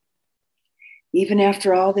 Even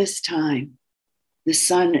after all this time, the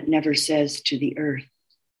sun never says to the earth,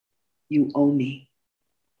 you owe me.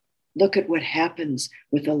 Look at what happens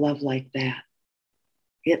with a love like that.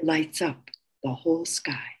 It lights up the whole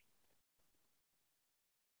sky.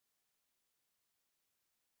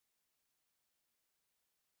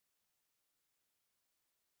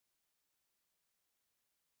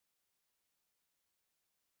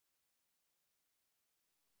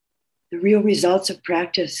 The real results of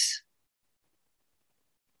practice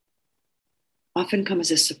often come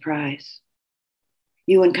as a surprise.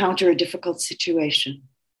 You encounter a difficult situation.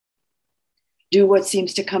 Do what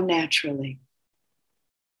seems to come naturally.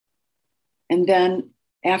 And then,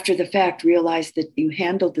 after the fact, realize that you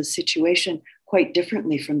handled the situation quite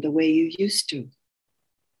differently from the way you used to.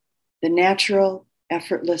 The natural,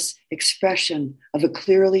 effortless expression of a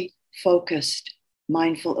clearly focused,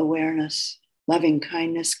 mindful awareness, loving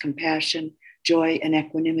kindness, compassion, joy, and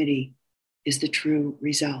equanimity is the true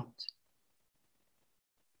result.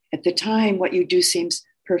 At the time, what you do seems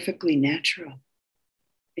perfectly natural.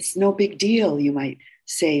 It's no big deal, you might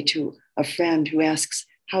say to a friend who asks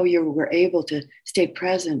how you were able to stay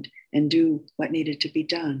present and do what needed to be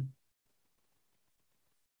done.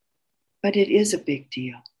 But it is a big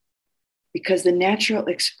deal because the natural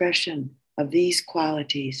expression of these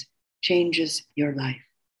qualities changes your life,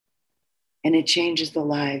 and it changes the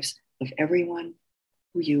lives of everyone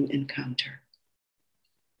who you encounter.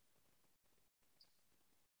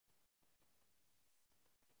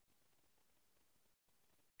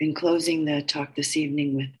 In closing the talk this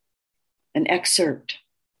evening with an excerpt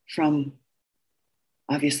from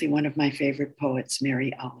obviously one of my favorite poets,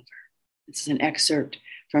 Mary Oliver. This is an excerpt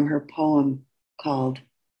from her poem called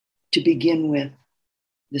To Begin With,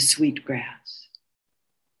 the Sweet Grass.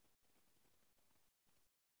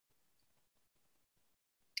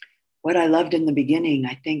 What I loved in the beginning,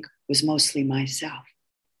 I think, was mostly myself.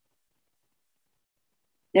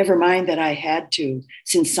 Never mind that I had to,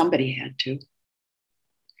 since somebody had to.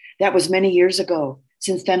 That was many years ago.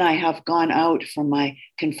 Since then, I have gone out from my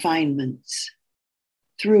confinements,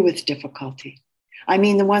 through with difficulty. I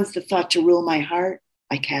mean, the ones that thought to rule my heart,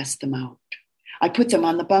 I cast them out. I put them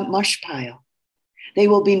on the mush pile. They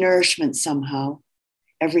will be nourishment somehow.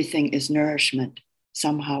 Everything is nourishment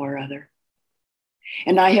somehow or other.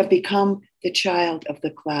 And I have become the child of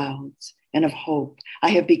the clouds and of hope.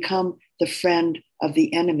 I have become the friend of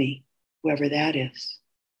the enemy, whoever that is.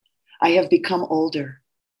 I have become older.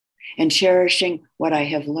 And cherishing what I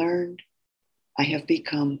have learned, I have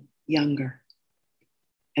become younger.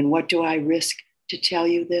 And what do I risk to tell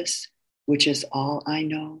you this, which is all I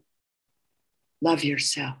know? Love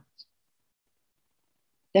yourself.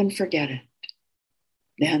 Then forget it.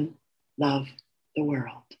 Then love the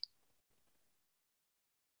world.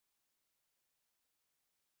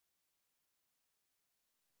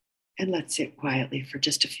 And let's sit quietly for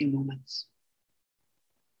just a few moments.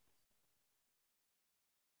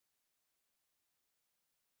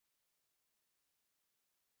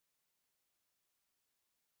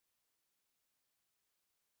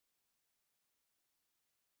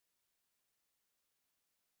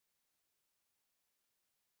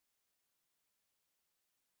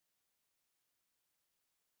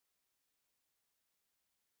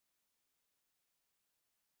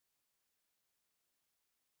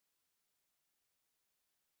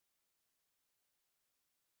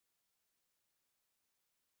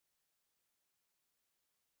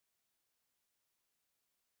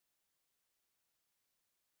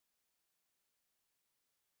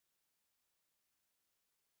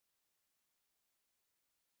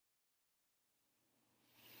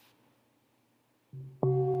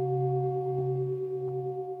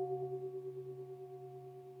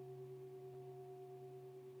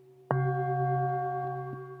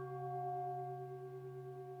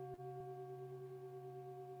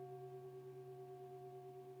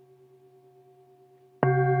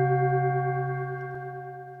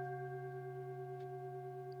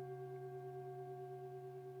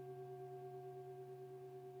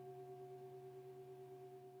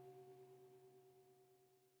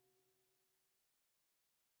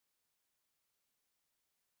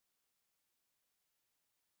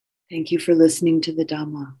 Thank you for listening to the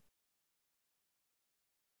Dhamma.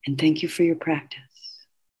 And thank you for your practice.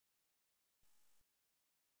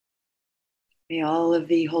 May all of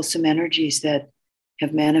the wholesome energies that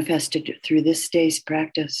have manifested through this day's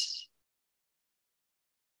practice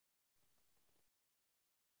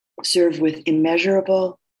serve with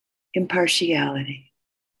immeasurable impartiality,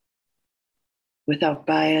 without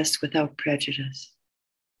bias, without prejudice,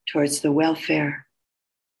 towards the welfare,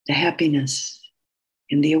 the happiness,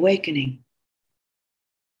 and the awakening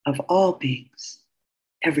of all beings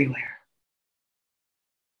everywhere.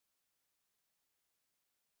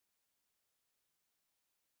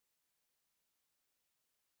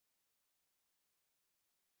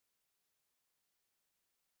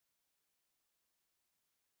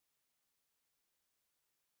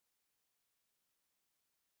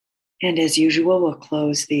 And as usual, we'll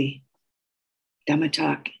close the Dhamma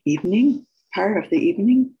talk evening, part of the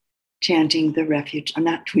evening, chanting the refuge.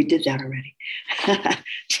 We did that already.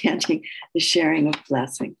 Chanting the sharing of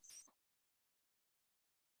blessings.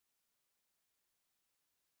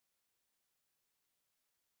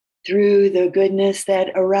 Through the goodness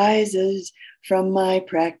that arises from my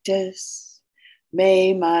practice,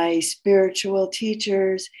 may my spiritual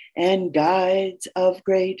teachers and guides of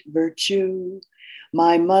great virtue,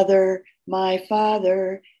 my mother, my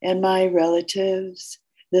father, and my relatives,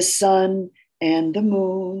 the sun and the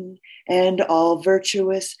moon, and all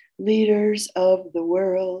virtuous leaders of the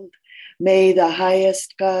world, may the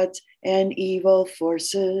highest gods and evil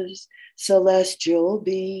forces, celestial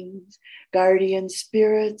beings, guardian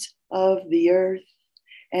spirits of the earth,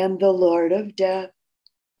 and the Lord of death,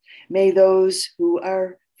 may those who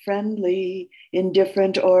are friendly,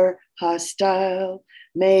 indifferent, or hostile,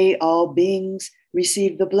 may all beings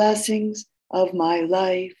receive the blessings of my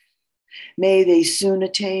life. May they soon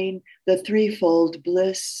attain the threefold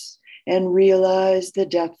bliss and realize the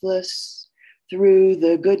deathless through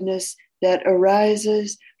the goodness that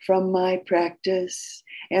arises from my practice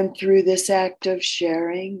and through this act of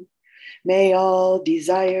sharing. May all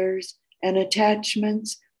desires and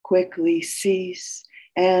attachments quickly cease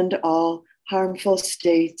and all harmful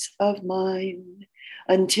states of mind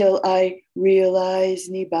until I realize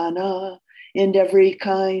Nibbana in every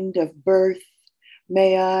kind of birth.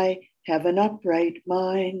 May I have an upright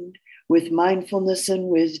mind with mindfulness and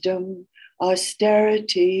wisdom,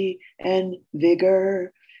 austerity and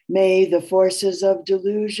vigor. May the forces of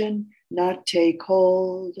delusion not take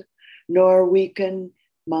hold, nor weaken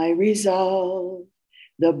my resolve.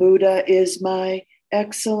 The Buddha is my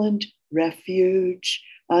excellent refuge.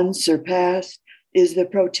 Unsurpassed is the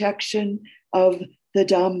protection of the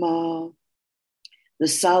Dhamma. The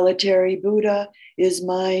solitary Buddha is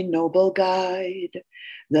my noble guide.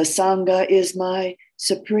 The Sangha is my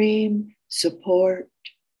supreme support.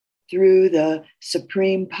 Through the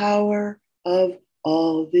supreme power of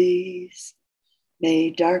all these, may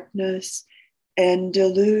darkness and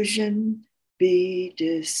delusion be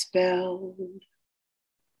dispelled.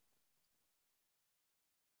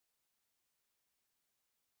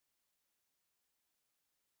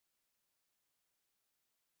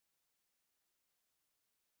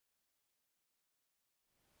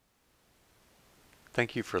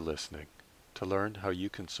 Thank you for listening. To learn how you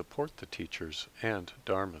can support the teachers and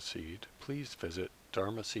Dharma Seed, please visit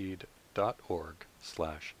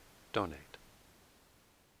dharmaseed.org/donate.